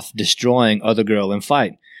goes off, destroying other girl in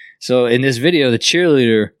fight. So in this video, the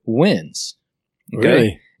cheerleader wins. Okay?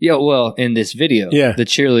 Really? Yeah, well, in this video, the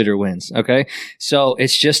cheerleader wins. Okay? So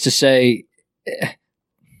it's just to say,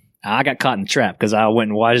 I got caught in the trap because I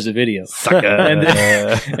went and watched the video.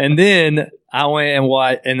 and then I went and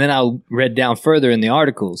watched, and then I read down further in the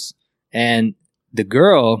articles. And the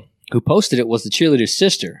girl who posted it was the cheerleader's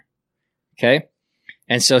sister. Okay?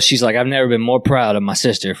 And so she's like, I've never been more proud of my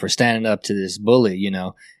sister for standing up to this bully,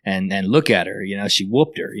 and look at her, she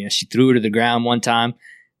whooped her, she threw her to the ground one time.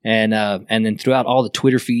 And then throughout all the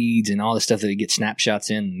Twitter feeds and all the stuff that you get snapshots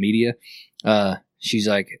in the media, she's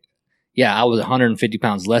like, yeah, I was 150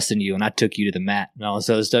 pounds less than you and I took you to the mat and all this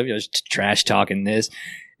other stuff. Trash talking this.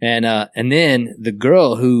 And then the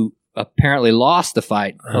girl who apparently lost the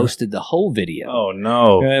fight posted the whole video. Oh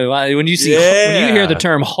no. When you hear the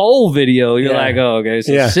term whole video, you're like, oh, okay.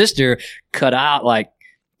 So sister cut out like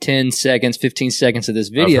 10 seconds, 15 seconds of this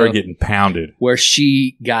video of her getting pounded where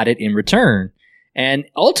she got it in return. And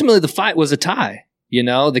ultimately the fight was a tie.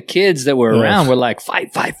 The kids that were around were like,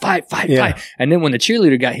 fight. And then when the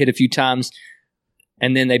cheerleader got hit a few times,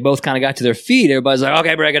 and then they both kind of got to their feet, everybody's like,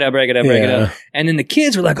 okay, break it up. And then the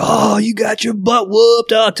kids were like, oh, you got your butt whooped,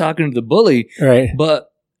 talking to the bully. Right. But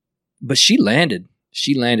she landed.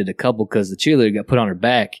 She landed a couple because the cheerleader got put on her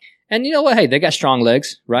back. And you know what? Hey, they got strong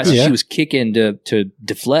legs, right? So she was kicking to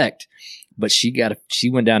deflect. But she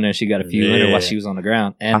went down there and she got a few in her while she was on the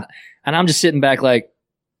ground. And I'm just sitting back like,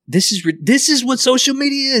 this is what social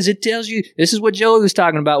media is. It tells you, this is what Joey was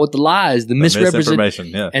talking about with the lies, the misrepresentation.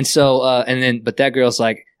 Yeah. And so, but that girl's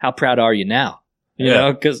like, how proud are you now?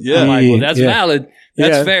 Because I'm like, well, that's valid.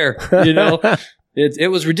 That's fair.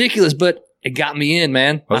 It was ridiculous, but it got me in,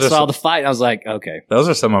 man. I saw the fight. And I was like, okay. Those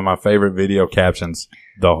are some of my favorite video captions.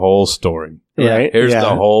 The whole story. Right. Here's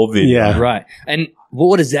the whole video. Yeah. Right. And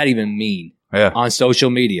what does that even mean? On social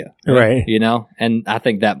media. Right. And I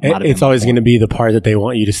think that might have it's always going to be the part that they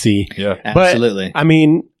want you to see. Yeah. Absolutely. But, I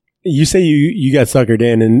mean, you say you got suckered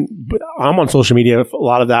in, but I'm on social media. A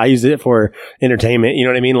lot of that, I use it for entertainment. You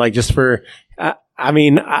know what I mean? Like just for,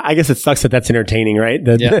 I guess it sucks that that's entertaining, right?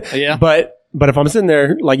 Yeah. But if I'm sitting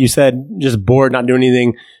there, like you said, just bored, not doing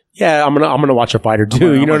anything, I'm gonna watch a fight or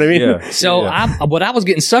two. You know what I mean? Yeah. So what I was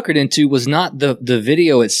getting suckered into was not the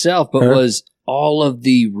video itself, but was all of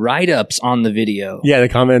the write-ups on the video. Yeah, the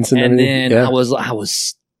comments and everything. Then I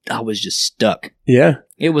was just stuck. Yeah.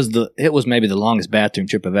 It was maybe the longest bathroom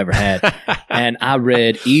trip I've ever had. And I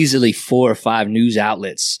read easily 4 or 5 news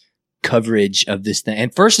outlets coverage of this thing.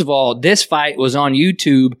 And first of all, this fight was on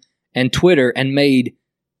YouTube and Twitter and made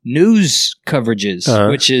news coverages,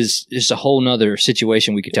 which is just a whole nother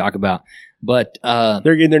situation we could talk about. But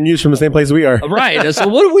they're getting their news from the same place we are, right? So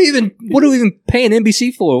what are we even paying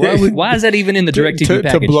NBC for? Why is that even in the DirecTV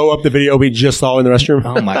package? To blow up the video we just saw in the restroom.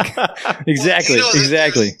 Oh my god! Exactly.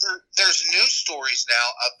 There's news stories now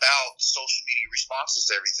about social media responses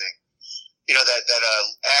to everything. That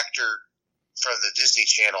actor from the Disney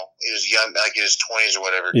Channel is young, like in his 20s or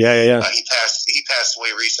whatever. Yeah. He passed away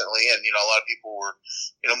recently, and a lot of people were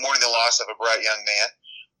mourning the loss of a bright young man.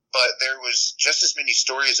 But there was just as many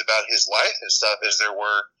stories about his life and stuff as there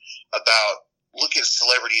were about look at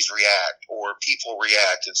celebrities react or people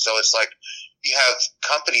react. And so it's like you have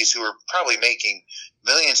companies who are probably making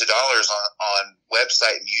millions of dollars on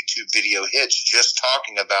website and YouTube video hits just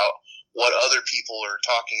talking about what other people are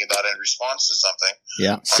talking about in response to something.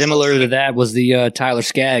 Yeah. Similar to that was the Tyler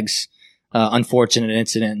Skaggs unfortunate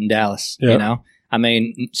incident in Dallas. Yeah. You know, I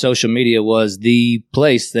mean, social media was the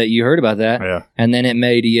place that you heard about that, Yeah. and then it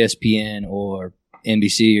made ESPN or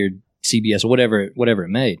NBC or CBS, whatever it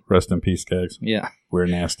made. Rest in peace, Skaggs. Yeah. We're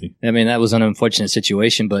nasty. I mean, that was an unfortunate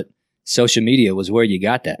situation, but social media was where you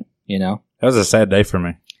got that, you know? That was a sad day for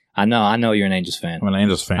me. I know you're an Angels fan. I'm an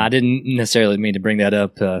Angels fan. I didn't necessarily mean to bring that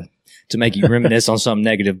up to make you reminisce on something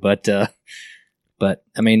negative, but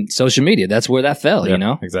I mean, social media, that's where that fell, Yeah, you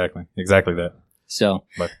know? exactly that. So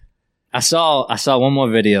But- I saw one more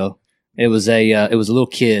video. It was a little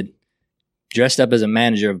kid dressed up as a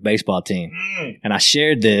manager of a baseball team, and I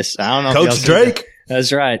shared this. I don't know, if y'all Coach seen Drake. that.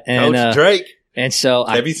 That's right, and Coach Drake. and so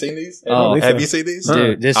Have you seen these? Oh, Have you seen these?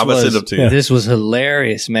 dude, this I'm gonna send them was to you. this was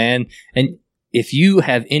hilarious, man. And if you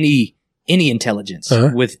have any intelligence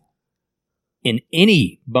with in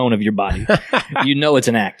any bone of your body, you know it's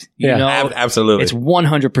an act. You Yeah. know Absolutely. it's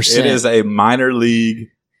 100%. It is a minor league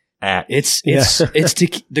act. It's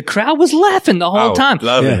the crowd was laughing the whole time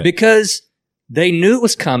Loving it. because they knew it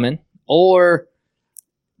was coming, or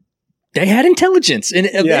they had intelligence of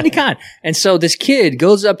any kind. And so this kid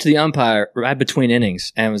goes up to the umpire right between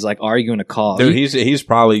innings and was like arguing a call. Dude, he's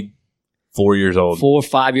probably 4 years old. 4 or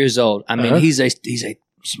 5 years old. I mean, he's a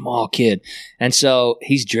small kid, and so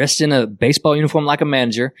he's dressed in a baseball uniform like a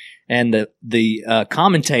manager, and the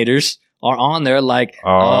commentators are on there like,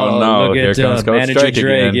 Oh, no! look Here at comes Coach manager Drake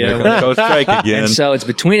Drake. again. Yeah. Here comes Coach Drake again. And so it's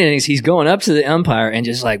between innings. He's going up to the umpire and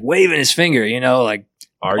just like waving his finger, you know, like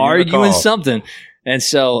arguing a call. something. And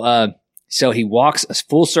so he walks a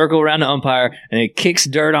full circle around the umpire and he kicks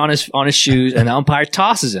dirt on his shoes, and the umpire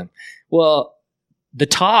tosses him. Well, the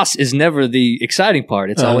toss is never the exciting part.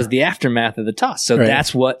 It's always the aftermath of the toss. So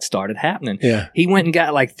that's what started happening. Yeah. He went and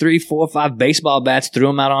got like 3, 4, 5 baseball bats, threw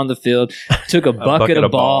them out on the field, took a bucket of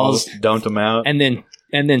balls, dumped them out. and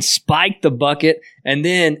then spiked the bucket, and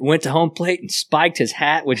then went to home plate and spiked his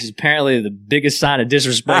hat, which is apparently the biggest sign of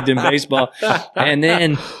disrespect in baseball. And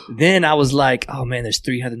then I was like, oh man, there's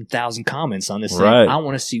 300,000 comments on this thing. Right. I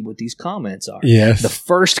want to see what these comments are. Yes. The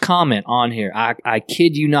first comment on here, I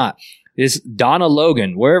kid you not, is Donna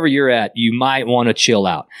Logan. Wherever you're at, you might want to chill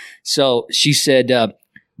out. So she said,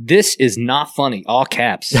 this is not funny, all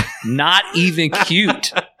caps, not even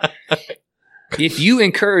cute. If you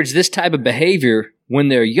encourage this type of behavior when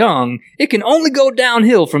they're young, it can only go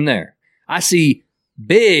downhill from there. I see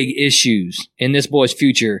big issues in this boy's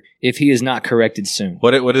future if he is not corrected soon.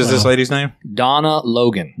 What is this lady's name? Donna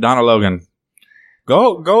Logan. Donna Logan.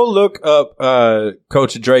 Go look up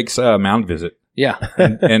Coach Drake's mound visit Yeah.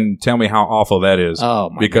 and tell me how awful that is. Oh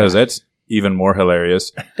my because God. that's even more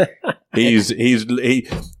hilarious.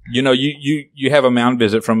 You have a mound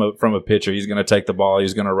visit from a pitcher. He's going to take the ball.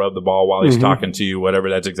 He's going to rub the ball while he's talking to you, whatever.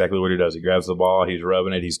 That's exactly what he does. He grabs the ball. He's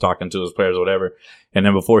rubbing it. He's talking to his players, whatever. And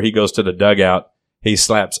then before he goes to the dugout, he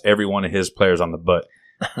slaps every one of his players on the butt.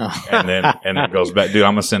 and then goes back. Dude,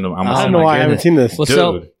 I'm going to send him. I don't know why I haven't seen this. Well,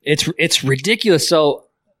 so it's ridiculous. So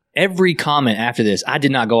every comment after this, I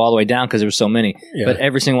did not go all the way down because there were so many, but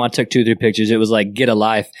every single one I took 2 or 3 pictures. It was like, get a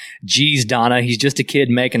life. Geez, Donna, he's just a kid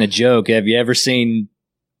making a joke. Have you ever seen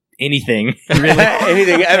anything? Really?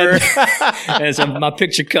 Anything ever? And so my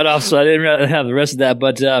picture cut off, so I didn't have the rest of that.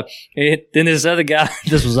 But then this other guy,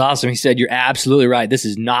 this was awesome. He said, "You're absolutely right. This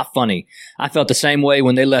is not funny. I felt the same way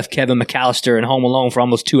when they left Kevin McAllister in Home Alone for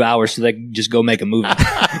almost 2 hours so they could just go make a movie."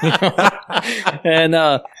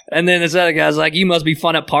 And then this other guy's like, "You must be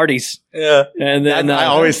fun at parties." Yeah. And then I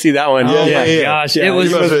always see that one. oh yeah. my gosh, it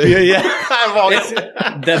was I've always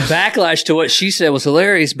the backlash to what she said was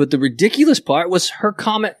hilarious. But the ridiculous part was her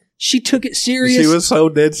comment. She took it serious. She was so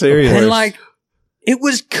dead serious. And like, it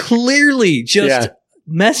was clearly just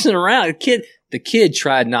messing around. The kid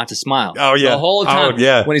tried not to smile. Oh, yeah. The whole time. Oh,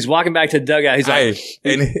 yeah. When he's walking back to the dugout, he's like,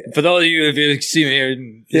 for those of you, if you see me here,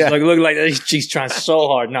 it's like, look like she's trying so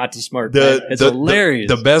hard not to smirk. It's hilarious.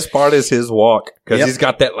 The best part is his walk, because he's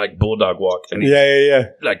got that like bulldog walk. And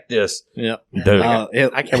like this. Yeah. Dude. I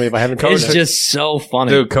can't believe I haven't told It's just so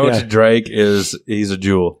funny. Dude, Coach Drake he's a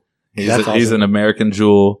jewel. He's awesome. an American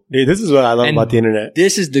jewel. Dude, this is what I love about the internet.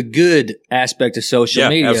 This is the good aspect of social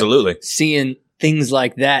media. Absolutely. Seeing things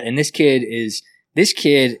like that. And this kid,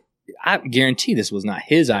 I guarantee this was not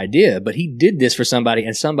his idea, but he did this for somebody,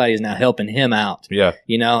 and somebody is now helping him out. Yeah.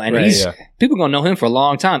 You know, and Right. people going to know him for a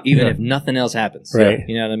long time, even if nothing else happens. Right.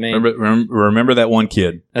 You know what I mean? Remember that one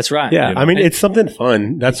kid. That's right. Yeah, You know? I mean, it's something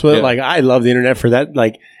fun. That's what, like, I love the internet for that.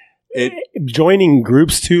 Like, joining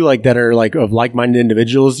groups too, like that are like of like-minded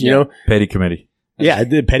individuals. You know, Petty committee.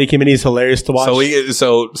 the petty committee is hilarious to watch.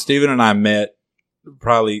 So Steven and I met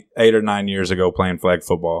probably 8 or 9 years ago playing flag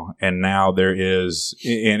football, and now there is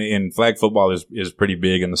in flag football is pretty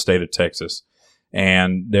big in the state of Texas,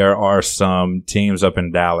 and there are some teams up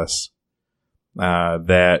in Dallas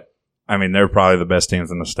that. I mean, they're probably the best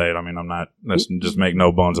teams in the state. I mean, let's just make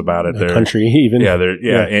no bones about it. The country, even.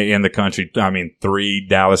 Yeah, in the country. I mean, 3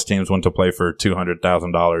 Dallas teams went to play for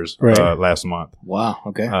 $200,000 last month. Wow.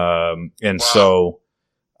 Okay. So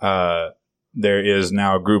there is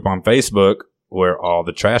now a group on Facebook where all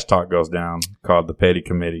the trash talk goes down called the Petty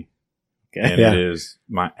Committee. Okay. And it is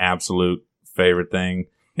my absolute favorite thing.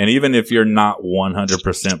 And even if you're not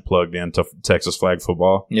 100% plugged into Texas flag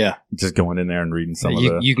football, yeah, just going in there and reading some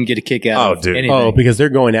you can get a kick out of anything. Oh, because they're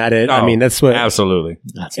going at it. I mean, that's what absolutely.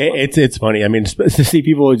 It's funny. I mean, to see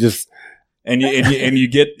people just and you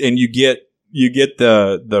get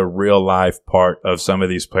the real life part of some of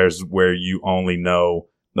these players where you only know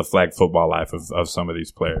the flag football life of some of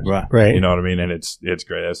these players. Right. You know what I mean? And it's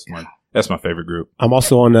great. That's my favorite group. I'm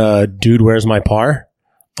also on Dude, Where's My Par?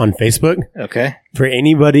 On Facebook. Okay. For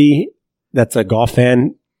anybody that's a golf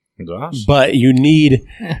fan, Gosh. but you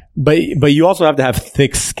you also have to have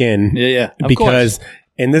thick skin. Yeah. Of because course.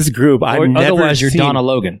 In this group, otherwise you're Donna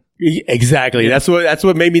Logan. Exactly. Yeah. That's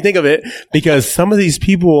what made me think of it, because some of these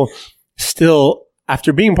people still,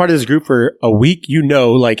 after being part of this group for a week,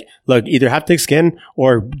 like, look, either have thick skin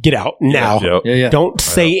or get out now. Yep. Yeah. Don't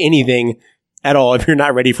say anything at all if you're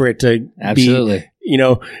not ready for it to absolutely.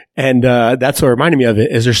 And that's what reminded me of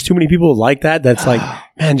it, is there's too many people like that. That's like,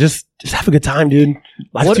 man, just have a good time, dude.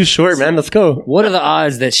 Life's too short, man. Let's go. What are the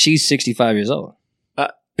odds that she's 65 years old?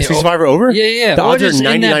 65 or over? Yeah. The odds are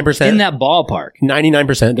 99%. In that ballpark.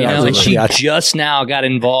 99%. She just now got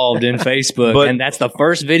involved in Facebook, and that's the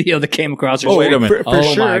first video that came across her screen. Wait a minute.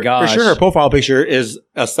 My gosh. For sure, her profile picture is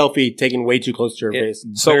a selfie taken way too close to her face.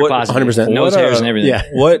 So Very what? positive. 100%. Nose hairs and everything. Yeah.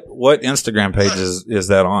 What Instagram page is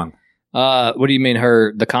that on? What do you mean?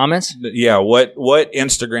 The comments? Yeah. What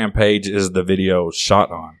Instagram page is the video shot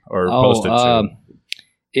on or posted to?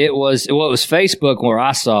 It was Facebook where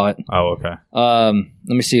I saw it. Oh, okay.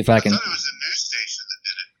 Let me see if I can. I thought it was a news station that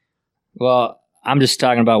did it. Well, I'm just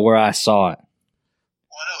talking about where I saw it. Well, I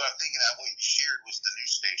know, but I'm thinking that what you shared was the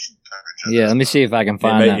news station coverage. Yeah, let me see if I can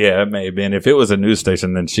find that. Yeah, it may have been. If it was a news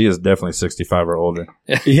station, then she is definitely 65 or older.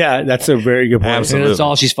 Yeah, that's a very good point. Absolutely. That's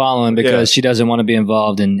all she's following because she doesn't want to be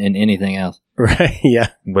involved in anything else. Right. Yeah.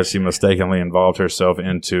 But she mistakenly involved herself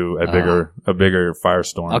into a bigger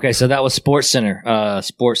firestorm. Okay, so that was Sports Center.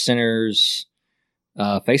 Sports Center's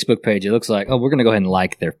Facebook page. It looks like. Oh, we're gonna go ahead and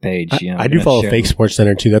like their page. I do follow Fake Sports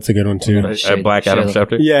Center too. That's a good one too. Black Adam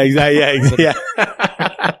Schefter. Yeah. Exactly. Yeah.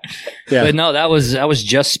 But no, that was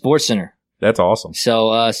just Sports Center. That's awesome.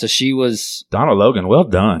 So she was Donna Logan. Well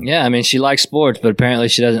done. Yeah, I mean she likes sports, but apparently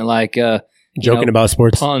she doesn't like joking about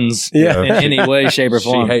sports puns. Yeah. In any way, shape, or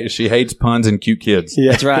form. She hates puns and cute kids.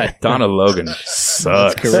 Yeah. That's right. Donna Logan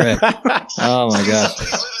sucks. That's correct. Oh my gosh.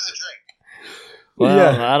 She's living the dream.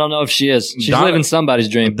 Well, I don't know if she is. She's living somebody's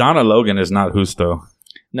dream. Donna Logan is not Justo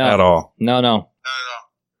at all. No. No.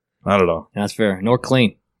 Not at all. That's fair. Nor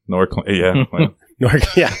clean. Nor yeah. Well, yeah. Have you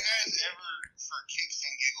guys ever, for kicks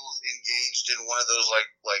and giggles, engaged in one of those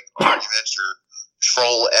like arguments or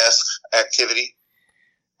troll-esque activity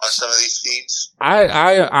on some of these feeds?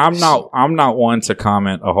 I'm not one to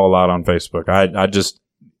comment a whole lot on Facebook. I just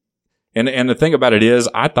and the thing about it is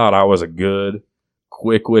I thought I was a good,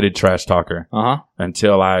 quick-witted trash talker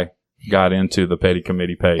until I got into the Petty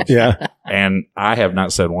Committee page. Yeah. And I have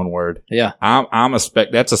not said one word. Yeah.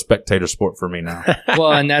 That's a spectator sport for me now.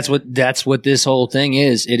 Well, and that's what this whole thing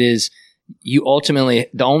is. It is you ultimately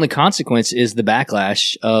the only consequence is the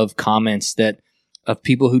backlash of comments of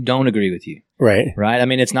people who don't agree with you. Right. Right? I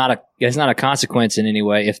mean it's not a consequence in any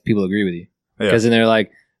way if people agree with you. Because then they're like,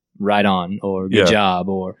 right on, or good job,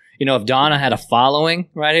 or if Donna had a following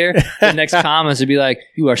right here, the next comments would be like,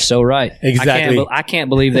 you are so right. Exactly. I can't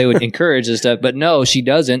believe they would encourage this stuff. But no, she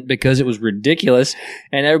doesn't, because it was ridiculous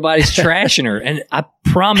and everybody's trashing her. And I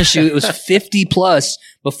promise you it was 50 plus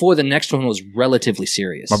before the next one was relatively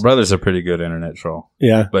serious. My brother's a pretty good internet troll.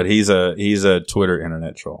 Yeah. But he's a Twitter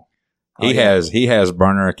internet troll. He has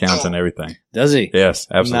burner accounts and everything. Does he? Yes,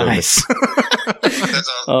 absolutely. Nice.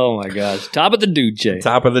 Oh my gosh. Top of the dude chain.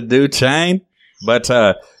 Top of the dude chain. But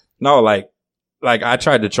no, like I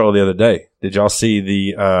tried to troll the other day. Did y'all see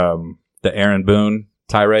the Aaron Boone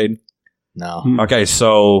tirade? No. Okay,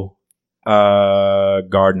 so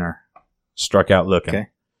Gardner struck out looking. Okay.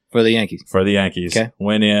 For the Yankees. Okay.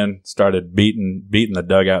 Went in, started beating the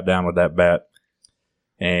dugout down with that bat.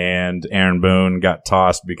 And Aaron Boone got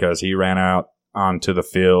tossed because he ran out onto the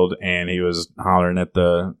field and he was hollering at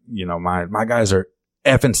my guys are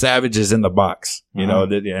effing savages in the box, you know,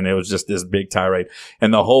 and it was just this big tirade.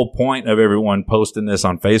 And the whole point of everyone posting this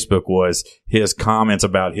on Facebook was his comments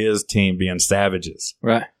about his team being savages.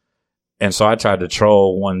 Right. And so I tried to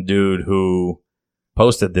troll one dude who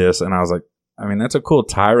posted this, and I was like, I mean, that's a cool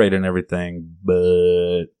tirade and everything,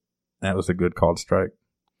 but that was a good called strike.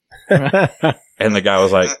 And the guy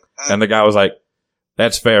was like,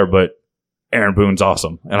 that's fair, but Aaron Boone's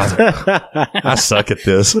awesome. And I was like, I suck at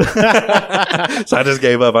this. So I just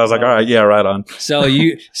gave up. I was like, all right, yeah, right on. So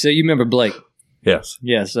you remember Blake? Yes.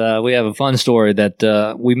 Yes. We have a fun story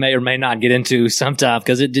that we may or may not get into sometime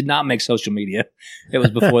because it did not make social media. It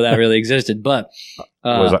was before that really existed. But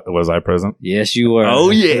was I present? Yes, you were. Oh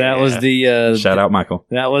yeah, that was the shout out Michael.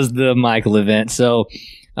 That was the Michael event. So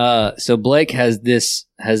Blake has this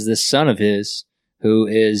son of his who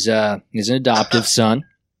is an adoptive son.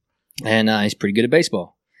 And he's pretty good at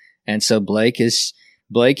baseball. And so Blake is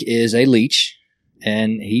a leech,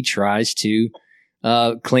 and he tries to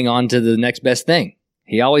cling on to the next best thing.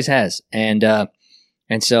 He always has. And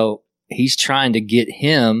so he's trying to get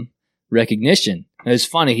him recognition. And it's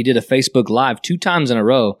funny, he did a Facebook Live 2 times in a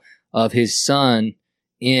row of his son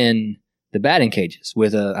in the batting cages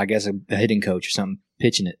with a hitting coach or something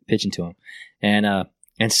pitching to him.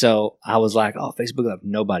 And so I was like, oh, Facebook Live.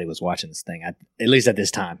 Nobody was watching this thing, at least at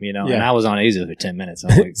this time, you know. Yeah. And I was on easy for 10 minutes. I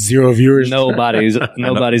was like, 0 viewers. Nobody's involved.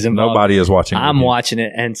 Nobody is watching. I'm watching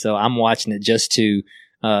it, and so I'm watching it just to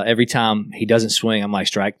every time he doesn't swing, I'm like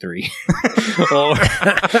strike 3. Or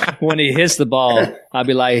when he hits the ball, I'll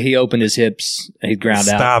be like, he opened his hips, he ground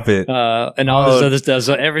out. Stop it. And all this other stuff.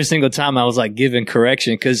 So every single time I was like giving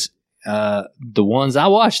correction because the ones I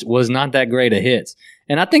watched was not that great at hits.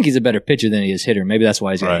 And I think he's a better pitcher than he is hitter. Maybe that's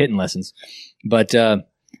why he's got hitting lessons. But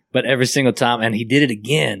every single time, and he did it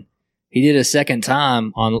again. He did it a second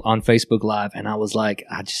time on Facebook Live, and I was like,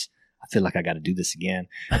 I feel like I got to do this again.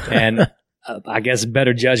 And I guess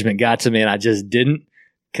better judgment got to me, and I just didn't.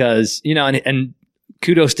 Because, you know, and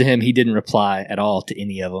kudos to him, he didn't reply at all to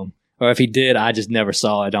any of them. Or if he did, I just never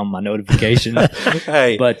saw it on my notification.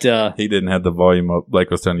 Hey, but he didn't have the volume up. Blake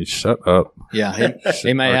was telling you, "Shut up." Yeah,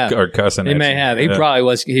 he may have or cussing. He may have. He probably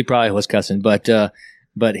was cussing. But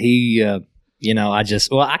he, you know, I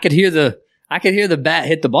could hear the bat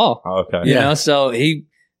hit the ball. Okay. You know, so he,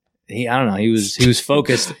 I don't know. He was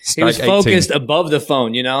focused. He was focused above the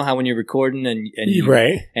phone. You know how when you're recording and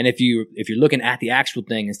if you're looking at the actual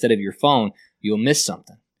thing instead of your phone, you'll miss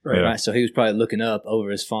something. Right. So he was probably looking up over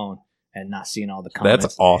his phone and not seeing all the comments.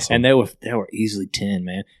 That's awesome. And they were easily 10,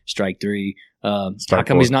 man. Strike 3. How come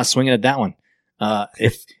 4. he's not swinging at that one?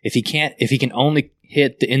 If he can only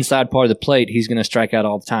hit the inside part of the plate, he's going to strike out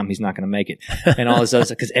all the time. He's not going to make it. And all this other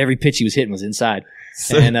stuff, because every pitch he was hitting was inside.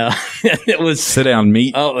 And it was sit down,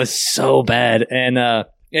 meat. Oh, it was so bad. And at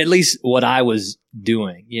least what I was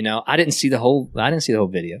doing, you know, I didn't see the whole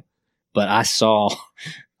video, but I saw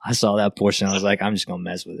that portion. I was like, I'm just going to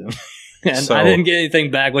mess with him. And I didn't get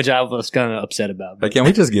anything back, which I was kind of upset about. But can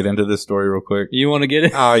we just get into this story real quick? You want to get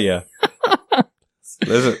it? Oh, yeah.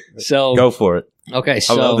 So go for it. Okay.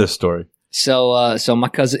 I love this story. So my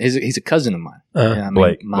cousin, he's a cousin of mine.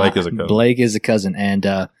 Blake is a cousin. Blake is a cousin.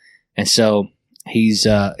 And so he's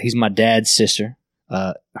my dad's sister,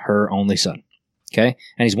 her only son. Okay.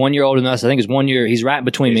 And he's 1 year older than us. I think it's 1 year. He's right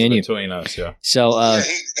between me and you. Between us, yeah. So, he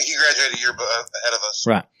graduated a year ahead of us.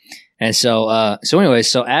 Right. And so anyway,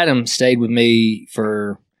 so Adam stayed with me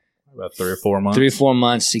for about 3 or 4 months. 3 or 4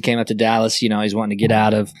 months. He came up to Dallas. You know, he's wanting to get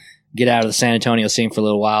out of the San Antonio scene for a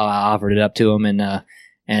little while. I offered it up to him, and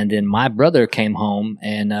then my brother came home,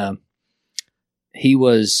 and he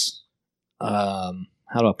was how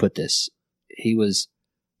do I put this? He was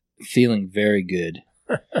feeling very good.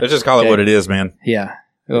 Let's just call it what it is, man. Yeah.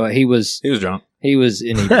 Well, he was drunk. He was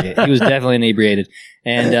inebriated. He was definitely inebriated,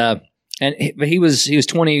 but he was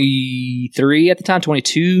 23 at the time,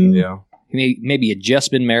 22. Yeah. Maybe had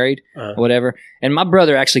just been married or whatever. And my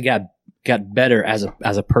brother actually got better as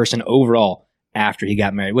a person overall after he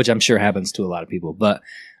got married, which I'm sure happens to a lot of people. But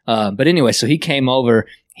anyway, so he came over.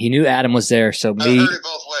 He knew Adam was there. So I heard it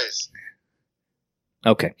both ways.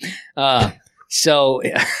 Okay. So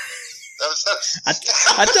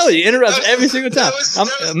I told you, interrupt every single time.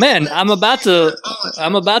 I'm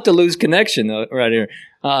about to lose connection right here.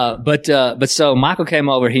 But so Michael came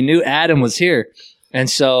over. He knew Adam was here, and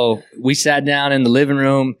so we sat down in the living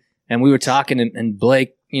room and we were talking. And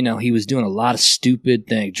Blake, you know, he was doing a lot of stupid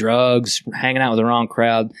things, drugs, hanging out with the wrong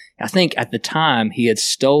crowd. I think at the time he had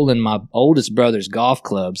stolen my oldest brother's golf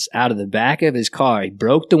clubs out of the back of his car. He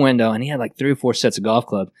broke the window, and he had like 3 or 4 sets of golf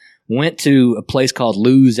clubs. Went to a place called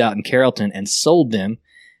Lou's out in Carrollton and sold them,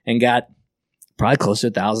 and got probably close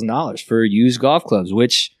to $1,000 for used golf clubs,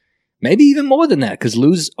 which maybe even more than that because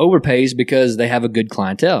Luz overpays because they have a good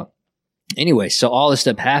clientele. Anyway, so all this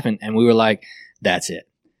stuff happened, and we were like, "That's it."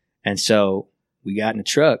 And so we got in the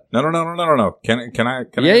truck. No. Can I?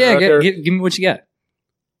 Yeah. Give me what you got.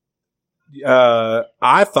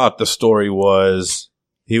 I thought the story was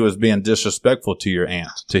he was being disrespectful to your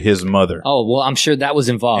aunt, to his mother. Oh, well, I'm sure that was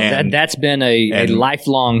involved. That's been a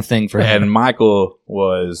lifelong thing for him. And Michael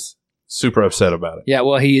was super upset about it. Yeah,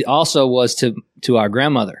 well, he also was to our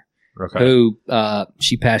grandmother, who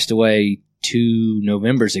she passed away 2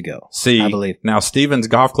 Novembers ago, I believe. Now Stevens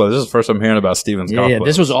Golf Club, this is the first I'm hearing about Stevens Golf Club. Yeah,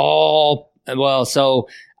 this was all, well, so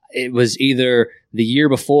it was either the year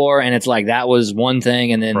before, and it's like that was one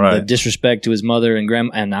thing, and then the disrespect to his mother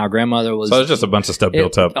and our grandmother was. So it's just a bunch of stuff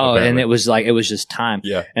built up. Oh, apparently. And it was like, it was just time.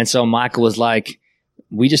 Yeah. And so Michael was like,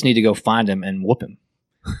 we just need to go find him and whoop him.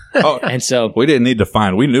 Oh, and so we didn't need to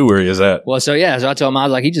find. We knew where he was at. Well, so I told him, I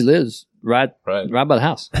was like, he just lives right by the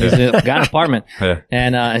house. He's got an apartment. Yeah.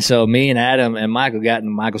 And so me and Adam and Michael got in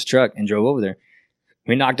Michael's truck and drove over there.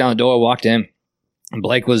 We knocked on the door, walked in, and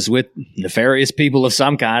Blake was with nefarious people of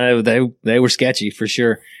some kind. They were sketchy for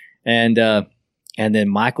sure. And then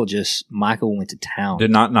Michael went to town.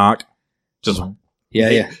 Did not knock. Just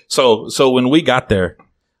yeah. So when we got there,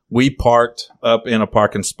 we parked up in a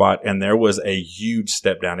parking spot, and there was a huge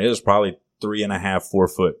step down. It was probably 3.5, 4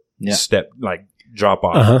 foot step, like drop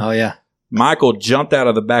off. Uh-huh. Oh yeah. Michael jumped out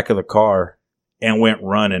of the back of the car and went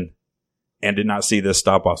running, and did not see this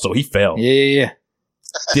stop off, so he fell. Yeah.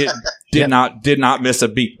 Did not miss a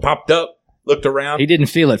beat. Popped up, looked around. He didn't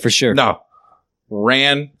feel it for sure. No.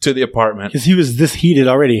 Ran to the apartment because he was this heated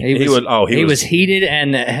already. He was heated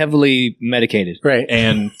and heavily medicated. Right.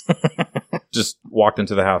 And just walked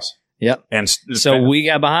into the house. Yep. And so we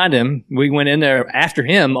got behind him. We went in there after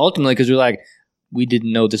him ultimately because we were like, we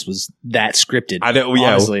didn't know this was that scripted. We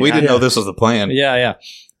didn't know this was the plan. Yeah.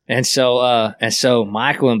 And so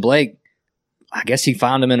Michael and Blake, I guess he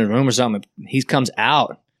found him in a room or something. He comes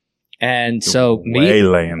out. And so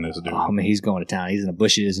laying this dude. Oh, man, he's going to town. He's in the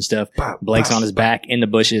bushes and stuff. Blake's on his back in the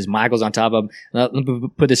bushes. Michael's on top of him. Let me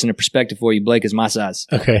put this into perspective for you. Blake is my size.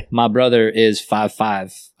 Okay. My brother is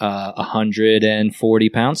 5'5", 140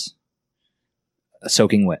 pounds,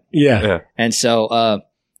 soaking wet. Yeah. And so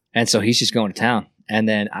he's just going to town. And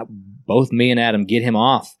then both me and Adam get him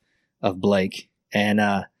off of Blake, and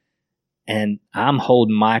I'm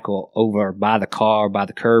holding Michael over by the car, by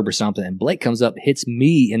the curb or something, and Blake comes up, hits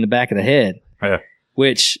me in the back of the head,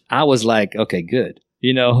 which I was like, okay, good.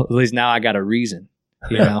 At least now I got a reason,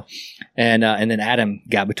 you know? And then Adam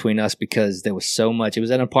got between us because there was so much. It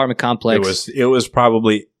was an apartment complex. It was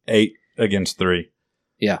probably 8 against 3.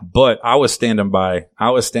 Yeah. But I was standing by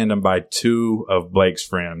 2 of Blake's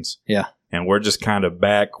friends. Yeah. And we're just kind of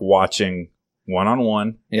back watching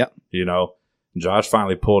one-on-one. Yep. Josh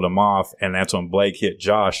finally pulled him off, and that's when Blake hit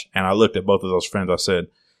Josh. And I looked at both of those friends. I said,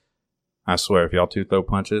 I swear, if y'all 2 throw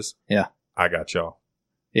punches, I got y'all.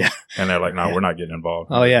 Yeah. And they're like, no, we're not getting involved.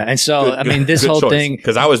 Oh, yeah. And so, this whole thing.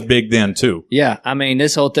 Because I was big then, too. Yeah.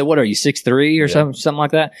 this whole thing, what are you, 6'3" or something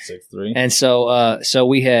like that? 6'3". And so,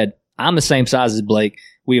 I'm the same size as Blake.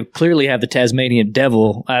 We clearly have the Tasmanian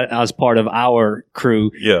Devil as part of our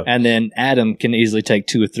crew. Yeah. And then Adam can easily take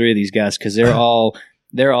 2 or 3 of these guys because they're all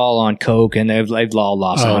on coke and they've all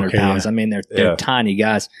lost 100 pounds. Yeah. They're tiny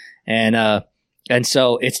guys. And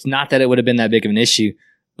so it's not that it would have been that big of an issue,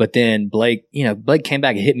 but then Blake came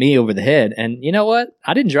back and hit me over the head. And you know what?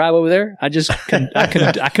 I didn't drive over there. I just,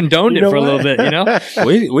 I condoned it for a little bit,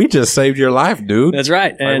 We just saved your life, dude. That's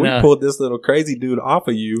right. And we pulled this little crazy dude off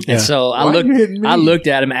of you. And so I looked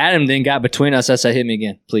at him. Adam then got between us. I said, hit me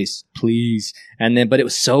again, please. And then, but it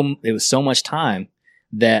was so much time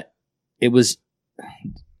that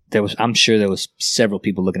I'm sure there was several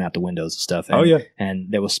people looking out the windows and stuff. And,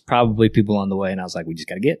 and there was probably people on the way, and I was like, we just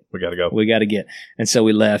got to get. We got to go. We got to get. And so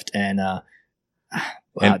we left, and it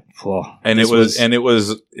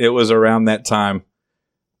was around that time.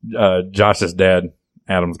 Josh's dad,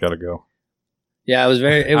 Adam's got to go. Yeah, it was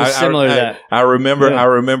similar to that. I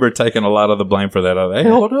remember taking a lot of the blame for that. Hey,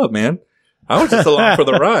 hold up, man. I was just along for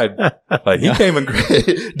the ride. Like he came and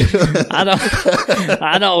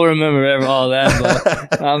I don't remember all that, but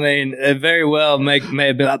it very well may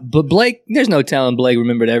have been. But Blake, there's no telling Blake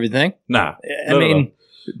remembered everything. Nah.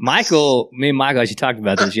 Michael, me and Michael actually talked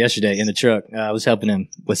about this yesterday in the truck. I was helping him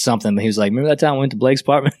with something, but he was like, remember that time I went to Blake's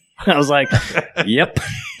apartment? I was like, yep,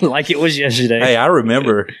 like it was yesterday. Hey, I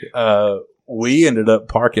remember we ended up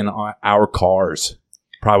parking our cars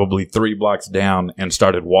probably 3 blocks down and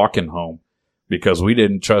started walking home. because we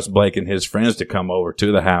didn't trust Blake and his friends to come over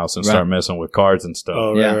to the house and start messing with cards and stuff.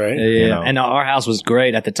 Oh, Yeah, right. yeah. You know. And our house was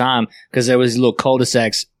great at the time because there was little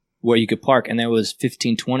cul-de-sacs where you could park, and there was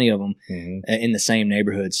 15, 20 of them in the same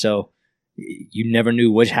neighborhood. So you never knew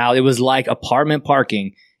which house. It was like apartment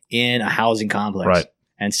parking in a housing complex. Right.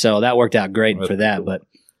 And so that worked out great for that, but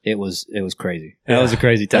it was crazy. That was a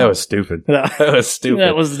crazy time. That was stupid. That was stupid.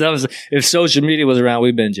 That was if social media was around,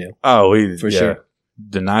 we'd been in jail. For sure.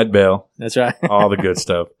 Denied bail. That's right. All the good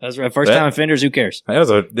stuff. That's right. First time offenders, who cares? That was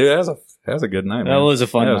a good night, man. That was a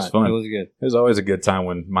fun That night. was fun. It was good. It was always a good time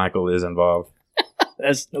when Michael is involved.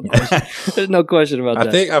 That's no question. There's no question about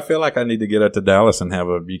that. I feel like I need to get up to Dallas and have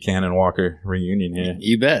a Buchanan Walker reunion here.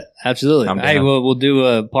 You bet. Absolutely. I'm Hey, down. we'll do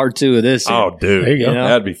a part 2 of this. Oh, dude. There you go.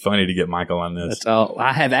 That'd be funny to get Michael on this. That's all.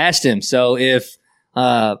 I have asked him. So if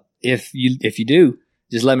you do,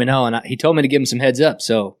 just let me know. And he told me to give him some heads up.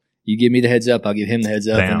 So you give me the heads up, I'll give him the heads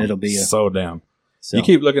up, Damn. and it'll be so down. So. You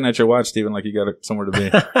keep looking at your watch, Steven, like you got somewhere to be.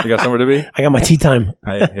 You got somewhere to be? I got my tea time.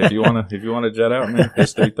 Hey, if you wanna jet out, man,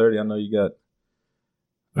 it's 3:30. I know you got.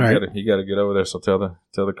 All right. You got to get over there. So tell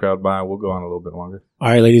the crowd bye. We'll go on a little bit longer. All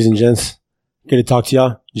right, ladies and gents. Good to talk to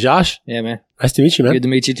y'all. Josh, Yeah, man. nice to meet you, man. Good to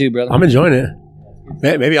meet you too, brother. I'm enjoying it.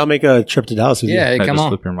 Maybe I'll make a trip to Dallas with Yeah, you. hey, come just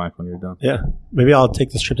on. flip your mic when you're done. Yeah. Maybe I'll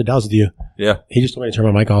take this trip to Dallas with you. Yeah. He just told me to turn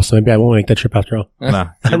my mic off, so maybe I won't make that trip after all.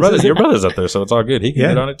 Nah. Your brother's up there, so it's all good. He can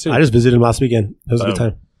get on it too. I just visited him last weekend. It was a good Boom.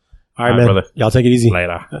 time. All right, man. brother. Y'all take it easy.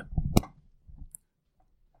 Later.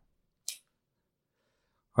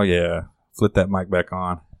 Oh yeah. Flip that mic back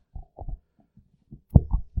on.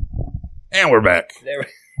 And we're back.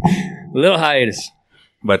 Little hiatus.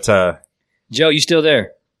 But Joe, you still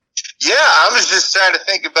there? Yeah, I was just trying to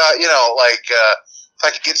think about, if I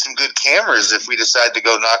could get some good cameras if we decide to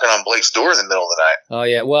go knocking on Blake's door in the middle of the night. Oh,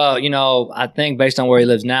 yeah. Well, I think based on where he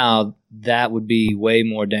lives now, that would be way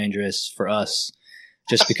more dangerous for us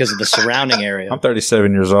just because of the surrounding area. I'm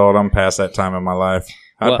 37 years old. I'm past that time in my life.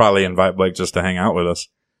 I'd Well- probably invite Blake just to hang out with us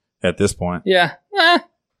at this point. Yeah.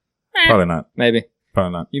 Probably not. Maybe.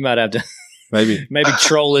 Probably not. You might have to Maybe.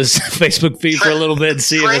 troll his Facebook feed for a little bit and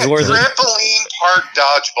see if it's worth it. Trampoline park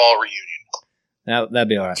dodgeball reunion. That'd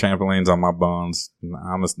be all right. Trampolines on my bones.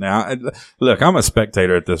 Look, I'm a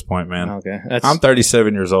spectator at this point, man. Okay. I'm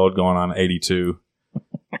 37 years old going on 82.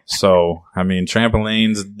 So, I mean,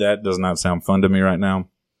 trampolines, that does not sound fun to me right now.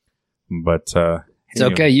 But It's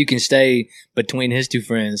okay. You can stay between his two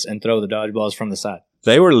friends and throw the dodgeballs from the side.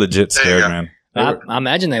 they were legit There you scared, go. man. I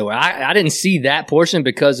imagine they were. I didn't see that portion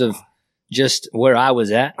because of just where I was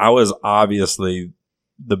at. I was obviously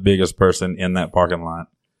the biggest person in that parking lot.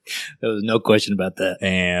 There was no question about that.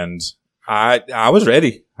 And I was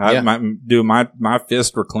ready. Yeah. My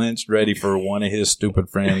fists were clenched, ready for one of his stupid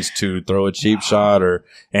friends to throw a cheap shot,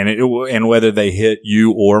 and whether they hit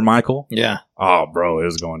you or Michael. Yeah. Oh, bro, it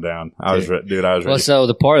was going down. I was ready. Well, so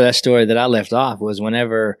the part of that story that I left off was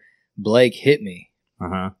whenever Blake hit me,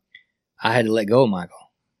 I had to let go of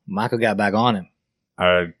Michael. Michael got back on him,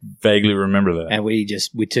 I vaguely remember that. and we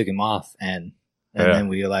took him off, and Yeah. then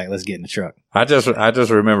we were like, let's get in the truck. I just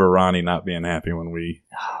remember Ronnie not being happy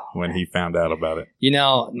when he found out about it. You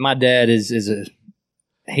know, my dad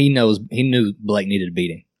he knew Blake needed a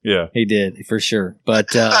beating. Yeah, He did for sure, but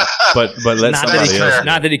but let not somebody else.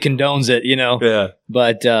 not that he condones it, you know. Yeah,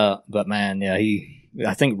 But man, yeah,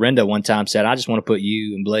 I think Renda one time said, I just want to put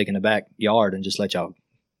you and Blake in the backyard and just let y'all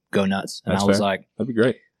go nuts. And That's I was fair. like, that'd be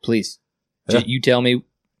great. please, Yeah. you tell me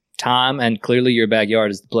time, and clearly your backyard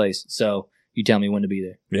is the place. So you tell me when to be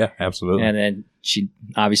there. Yeah, absolutely. And then she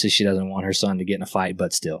doesn't want her son to get in a fight,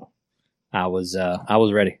 but still, I was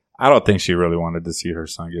ready. I don't think she really wanted to see her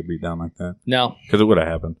son get beat down like that No, because it would have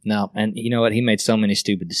happened. no. And you know what? He made so many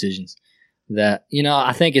stupid decisions that,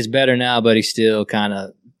 I think it's better now, but he's still kind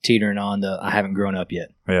of teetering on I haven't grown up yet.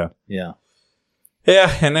 Yeah, Yeah.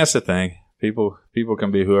 yeah, and that's the thing. People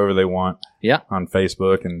can be whoever they want. Yeah. On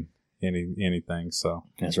Facebook and anything. So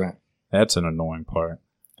That's right. that's an annoying part,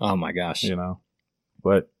 Oh my gosh.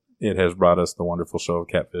 But it has brought us the wonderful show of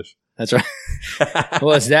Catfish. That's right.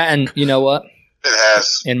 Well, it's that, and you know what? It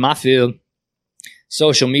has. In my field,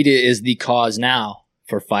 social media is the cause now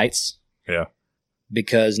for fights. Yeah.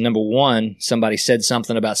 Because number one, somebody said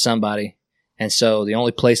something about somebody, and so the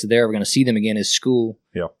only place that they're ever going to see them again is school.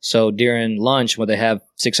 Yeah. So during lunch, where they have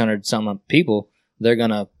 600 some people, they're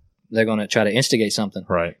gonna try to instigate something.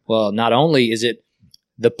 Right. Well, not only is it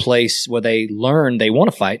the place where they learn they want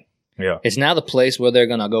to fight, Yeah. it's now the place where they're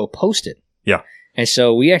going to go post it. Yeah. And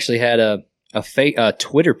so we actually had a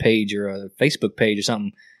Twitter page or a Facebook page or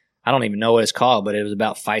something. I don't even know what it's called, but it was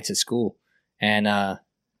about fights at school. And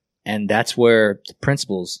that's where the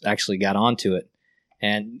principals actually got onto it.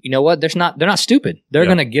 And you know what? They're not stupid. They're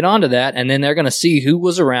going to get onto that, and then they're going to see who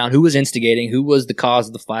was around, who was instigating, who was the cause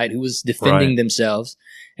of the fight, who was defending themselves,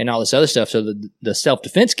 and all this other stuff. So the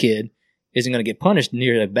self-defense kid isn't going to get punished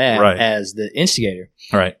near as bad as the instigator.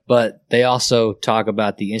 Right. But they also talk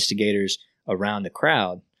about the instigators around the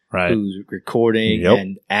crowd, who's recording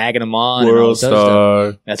and agging them on. World and all this other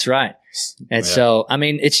star. stuff. That's right. And so, I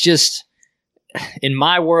mean, it's just, in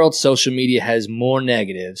my world, social media has more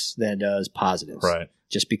negatives than it does positives. Right.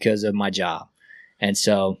 Just because of my job. And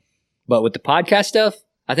so, but with the podcast stuff,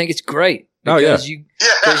 I think it's great. Because you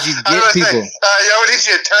get people. I need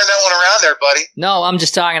you to turn that one around there, buddy. No, I'm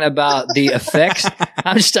just talking about the effects.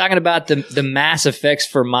 I'm just talking about the mass effects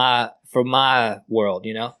for my world,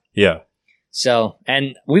 you know? Yeah. So,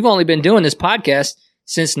 and we've only been doing this podcast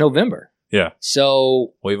since November. Yeah.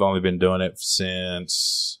 So we've only been doing it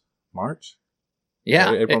since March.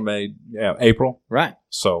 Yeah. April, May. Yeah. April. Right.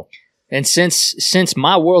 So. And since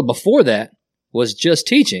my world before that was just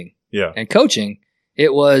teaching and coaching,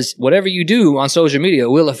 it was whatever you do on social media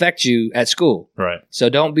will affect you at school. Right. So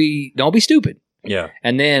don't be stupid. Yeah.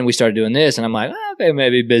 And then we started doing this, and I'm like, okay,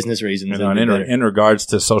 maybe business reasons. And in regards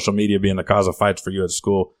to social media being the cause of fights for you at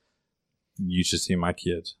school, you should see my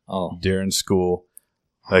kids. Oh. During school,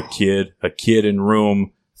 a kid in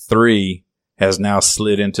room 3 has now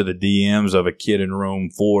slid into the DMs of a kid in room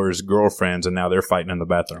 4's girlfriends, and now they're fighting in the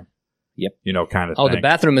bathroom. Yep. You know, kind of thing. Oh, the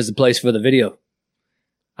bathroom is the place for the video.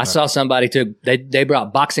 I saw somebody they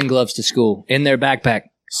brought boxing gloves to school in their backpack.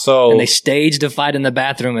 So and they staged a fight in the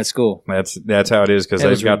bathroom at school. That's how it is, because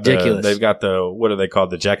they've got the what are they called,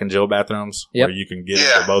 the Jack and Jill bathrooms, where you can get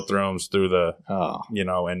into both rooms through the you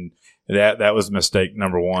know, and that was mistake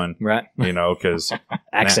number 1, right? You know, because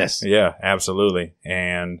access, absolutely,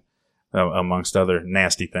 and amongst other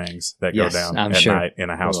nasty things that go down at night in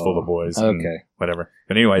a house full of boys, and whatever.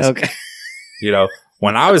 But anyways, you know,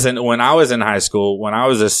 when I was in high school, when I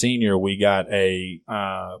was a senior, we got an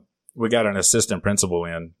assistant principal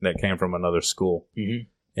in that came from another school.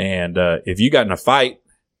 Mm-hmm. And if you got in a fight,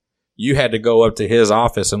 you had to go up to his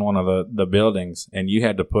office in one of the buildings, and you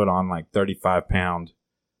had to put on like 35-pound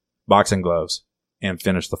boxing gloves and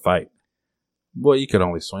finish the fight. Well, you could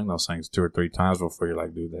only swing those things 2 or 3 times before you're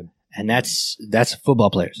like, dude, and that's football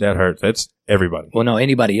players. That hurts. That's everybody. Well, no,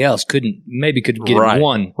 anybody else could get it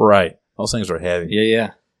one. Right. Those things were heavy.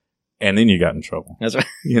 Yeah. And then you got in trouble. That's right.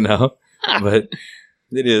 You know, but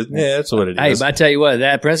it is. Yeah, that's what it is. Hey, but I tell you what,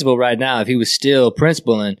 that principal right now, if he was still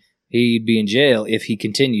principaling, he'd be in jail if he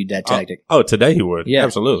continued that tactic. Oh, today he would. Yeah,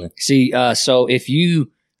 absolutely. See, so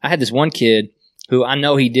I had this one kid who I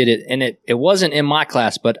know he did it, and it wasn't in my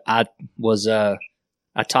class, but I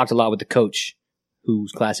talked a lot with the coach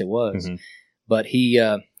whose class it was. Mm-hmm. But he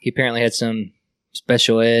apparently had some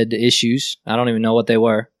special ed issues. I don't even know what they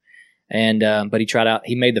were. And but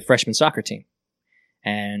he made the freshman soccer team.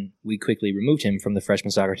 And we quickly removed him from the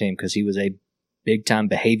freshman soccer team because he was a big-time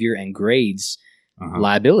behavior and grades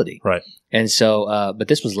liability. Right. And so, but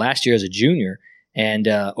this was last year as a junior, and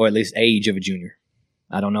or at least age of a junior.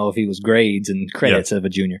 I don't know if he was grades and credits of a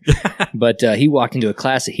junior. But he walked into a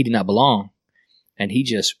class that he did not belong, and he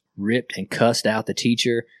just ripped and cussed out the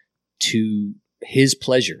teacher to his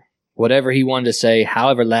pleasure. Whatever he wanted to say,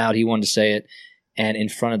 however loud he wanted to say it, and in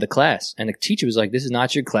front of the class. And the teacher was like, this is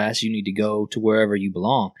not your class. You need to go to wherever you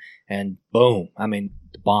belong. And boom. I mean,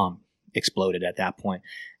 the bomb exploded at that point.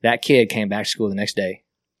 That kid came back to school the next day.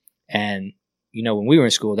 And, you know, when we were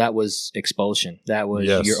in school, that was expulsion. That was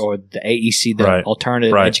or the AEC, the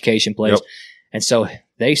alternative education place. Yep. And so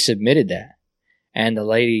they submitted that. And the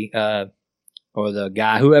lady, or the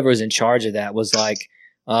guy, whoever was in charge of that was like,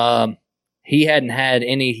 he hadn't had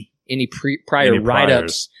any prior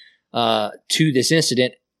write-ups to this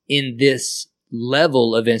incident in this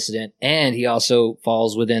level of incident, and he also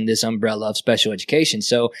falls within this umbrella of special education.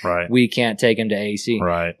 So we can't take him to AEC.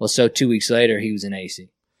 Right. Well, so 2 weeks later, he was in AEC.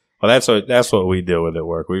 Well, that's what we deal with at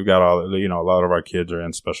work. We've got a lot of our kids are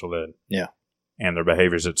in special ed. Yeah. And their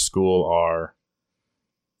behaviors at school are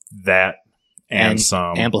that and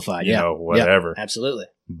some amplified. You know, whatever. Yeah, absolutely.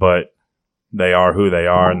 But they are who they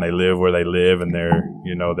are, and they live where they live, and they're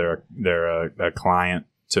a client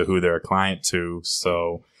to who they're a client to.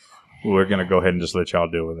 So we're going to go ahead and just let y'all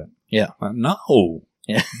deal with it. Yeah. No.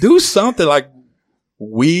 Yeah. Do something. Like,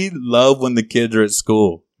 we love when the kids are at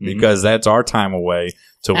school because that's our time away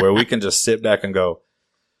to where we can just sit back and go,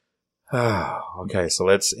 okay, so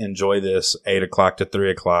let's enjoy this 8 o'clock to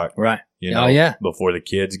 3 o'clock. Right. Before the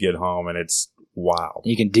kids get home, and it's wild.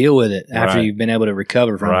 You can deal with it after you've been able to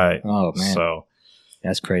recover from it. Oh, man. So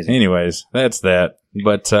that's crazy. Anyways, that's that.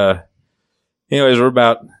 But, anyways, we're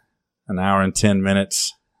about an hour and 10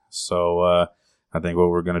 minutes. So, I think what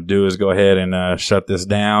we're going to do is go ahead and shut this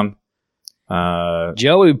down.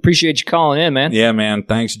 Joey, appreciate you calling in, man. Yeah, man.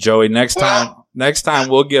 Thanks, Joey. Next time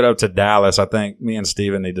we'll get up to Dallas. I think me and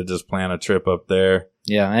Steven need to just plan a trip up there.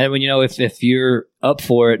 Yeah, and if you're up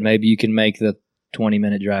for it, maybe you can make the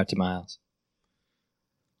 20-minute drive to my house.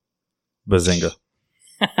 Bazinga.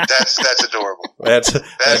 That's adorable. That's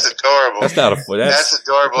adorable. That's not that's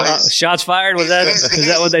adorable. Shots fired. Is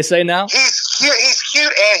that what they say now? He's cute. He's cute,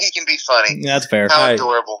 and he can be funny. Yeah, that's fair. How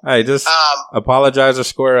adorable. Hey, just apologize or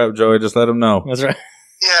square up, Joey. Just let him know. That's right.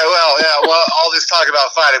 Yeah, well, all this talk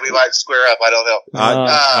about fighting, we might square up. I don't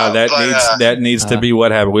know. That needs to be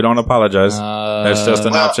what happened. We don't apologize. That's just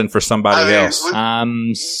an option for somebody else.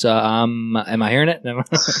 Am I hearing it? I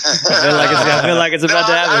feel like it's about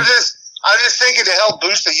to happen. I'm just thinking to help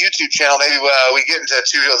boost the YouTube channel. Maybe we get into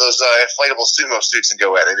 2 of those inflatable sumo suits and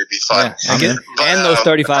go at it. It'd be fun. Yeah, and those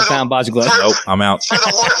 35-pound boxing gloves. Nope, I'm out. For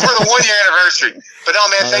the 1-year anniversary. But no,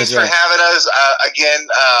 man, thanks for having us. Again,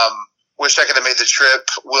 wish I could have made the trip.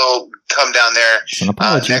 We'll come down there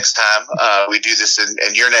next time we do this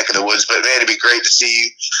in your neck of the woods. But man, it'd be great to see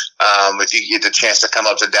you. If you get the chance to come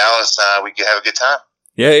up to Dallas, we could have a good time.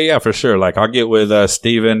 Yeah, for sure. Like I'll get with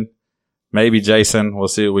Steven, maybe Jason. We'll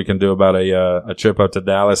see what we can do about a trip up to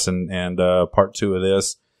Dallas and part 2 of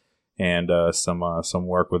this, and some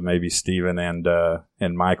work with maybe Steven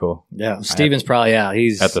and Michael. Yeah, Steven's probably out.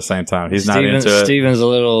 He's at the same time. He's not into it. Steven's a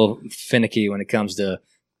little finicky when it comes to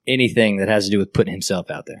anything that has to do with putting himself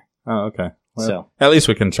out there. Oh, okay. Well, so at least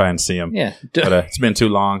we can try and see him. Yeah, but it's been too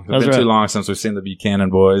long. It's been too long since we've seen the Buchanan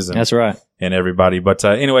boys. And, that's right. And everybody. But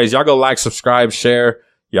anyways, y'all go like, subscribe, share.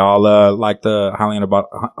 Y'all like the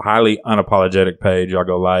highly unapologetic page. Y'all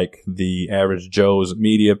go like the Average Joe's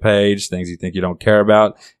media page, things you think you don't care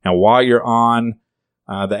about. And while you're on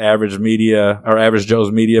the Average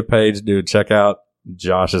Joe's media page, dude, check out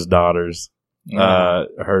Josh's Daughters,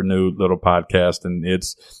 her new little podcast, and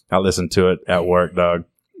I listen to it at work, dog.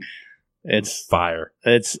 It's fire.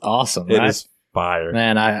 It's awesome. It is fire,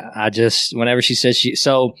 man. I just whenever she says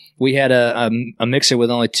so we had a mixer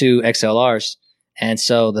with only 2 XLRs. And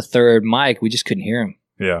so the third mic, we just couldn't hear him.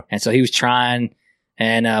 Yeah. And so he was trying,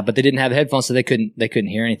 and but they didn't have headphones, so they couldn't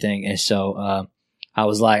hear anything. And so I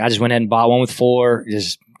was like, I just went ahead and bought one with 4,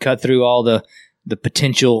 just cut through all the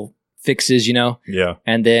potential fixes, Yeah.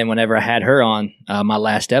 And then whenever I had her on my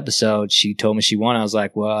last episode, she told me she won. I was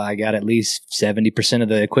like, well, I got at least 70% of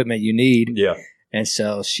the equipment you need. Yeah. And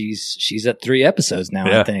so she's at 3 episodes now.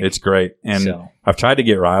 Yeah, I think it's great. And I've tried to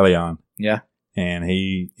get Riley on. Yeah. And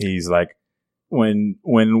he's like, when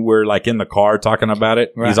we're like in the car talking about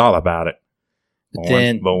it, he's all about it.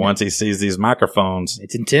 But once he sees these microphones,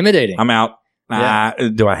 it's intimidating. I'm out.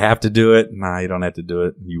 Do I have to do it? Nah, you don't have to do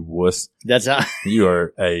it. You wuss. That's how you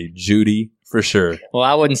are a Judy for sure. Well,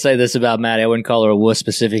 I wouldn't say this about Maddie. I wouldn't call her a wuss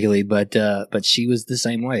specifically, but she was the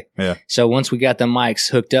same way. Yeah. So once we got the mics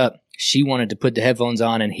hooked up, she wanted to put the headphones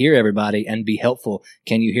on and hear everybody and be helpful.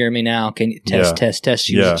 Can you hear me now? Can you test?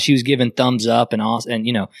 She was giving thumbs up and all, and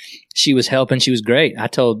she was helping. She was great. I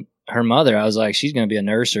told her mother, I was like, she's going to be a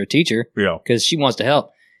nurse or a teacher because she wants to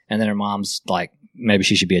help. And then her mom's like, maybe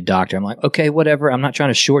she should be a doctor. I'm like, okay, whatever. I'm not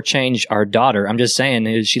trying to shortchange our daughter. I'm just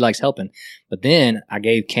saying she likes helping. But then I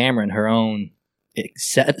gave Cameron her own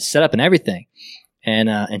set up and everything.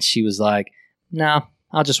 And she was like, no,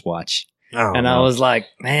 I'll just watch. Oh, and I was like,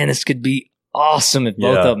 man, this could be awesome if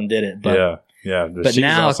both of them did it. But, But she's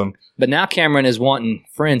awesome. But now Cameron is wanting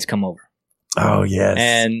friends come over. Oh, yes.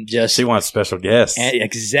 And she wants special guests.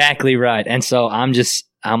 Exactly right. And so I'm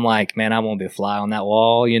like, man, I won't be a fly on that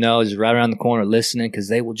wall, just right around the corner listening because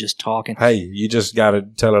they will just talk. Hey, you just got to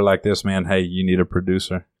tell her like this, man. Hey, you need a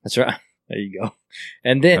producer. That's right. There you go.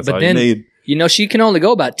 And then, you need. She can only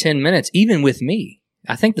go about 10 minutes, even with me.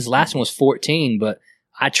 I think this last one was 14, but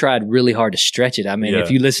I tried really hard to stretch it. I mean,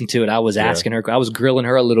 if you listen to it, I was asking her, I was grilling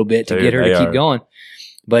her a little bit to get her to keep going.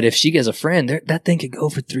 But if she gets a friend, that thing could go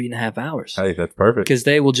for 3.5 hours. Hey, that's perfect. Because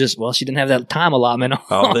they will she didn't have that time allotment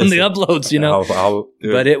on the uploads,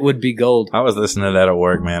 but it would be gold. I was listening to that at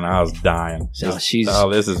work, man. I was dying. So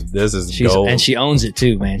this is gold. And she owns it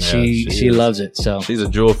too, man. Yeah, she loves it. So she's a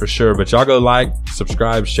jewel for sure. But y'all go like,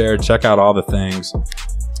 subscribe, share, check out all the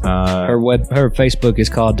her Facebook is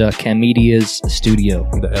called Camedia's Studio.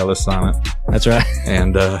 The L is silent. That's right.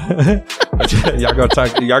 And y'all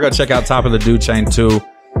go check out Top of the Dude Chain too.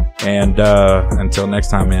 And until next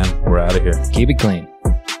time, man, we're out of here. Keep it clean.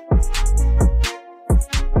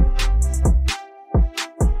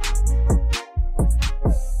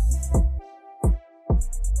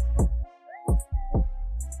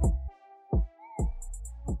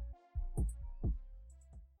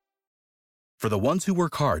 For the ones who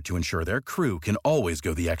work hard to ensure their crew can always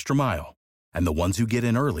go the extra mile, and the ones who get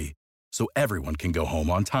in early so everyone can go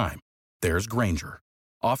home on time, there's Grainger,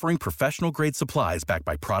 offering professional-grade supplies backed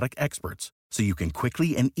by product experts so you can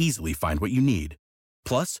quickly and easily find what you need.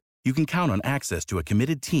 Plus, you can count on access to a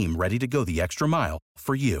committed team ready to go the extra mile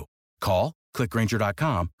for you. Call, click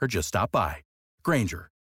Grainger.com, or just stop by.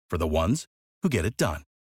 Grainger, for the ones who get it done.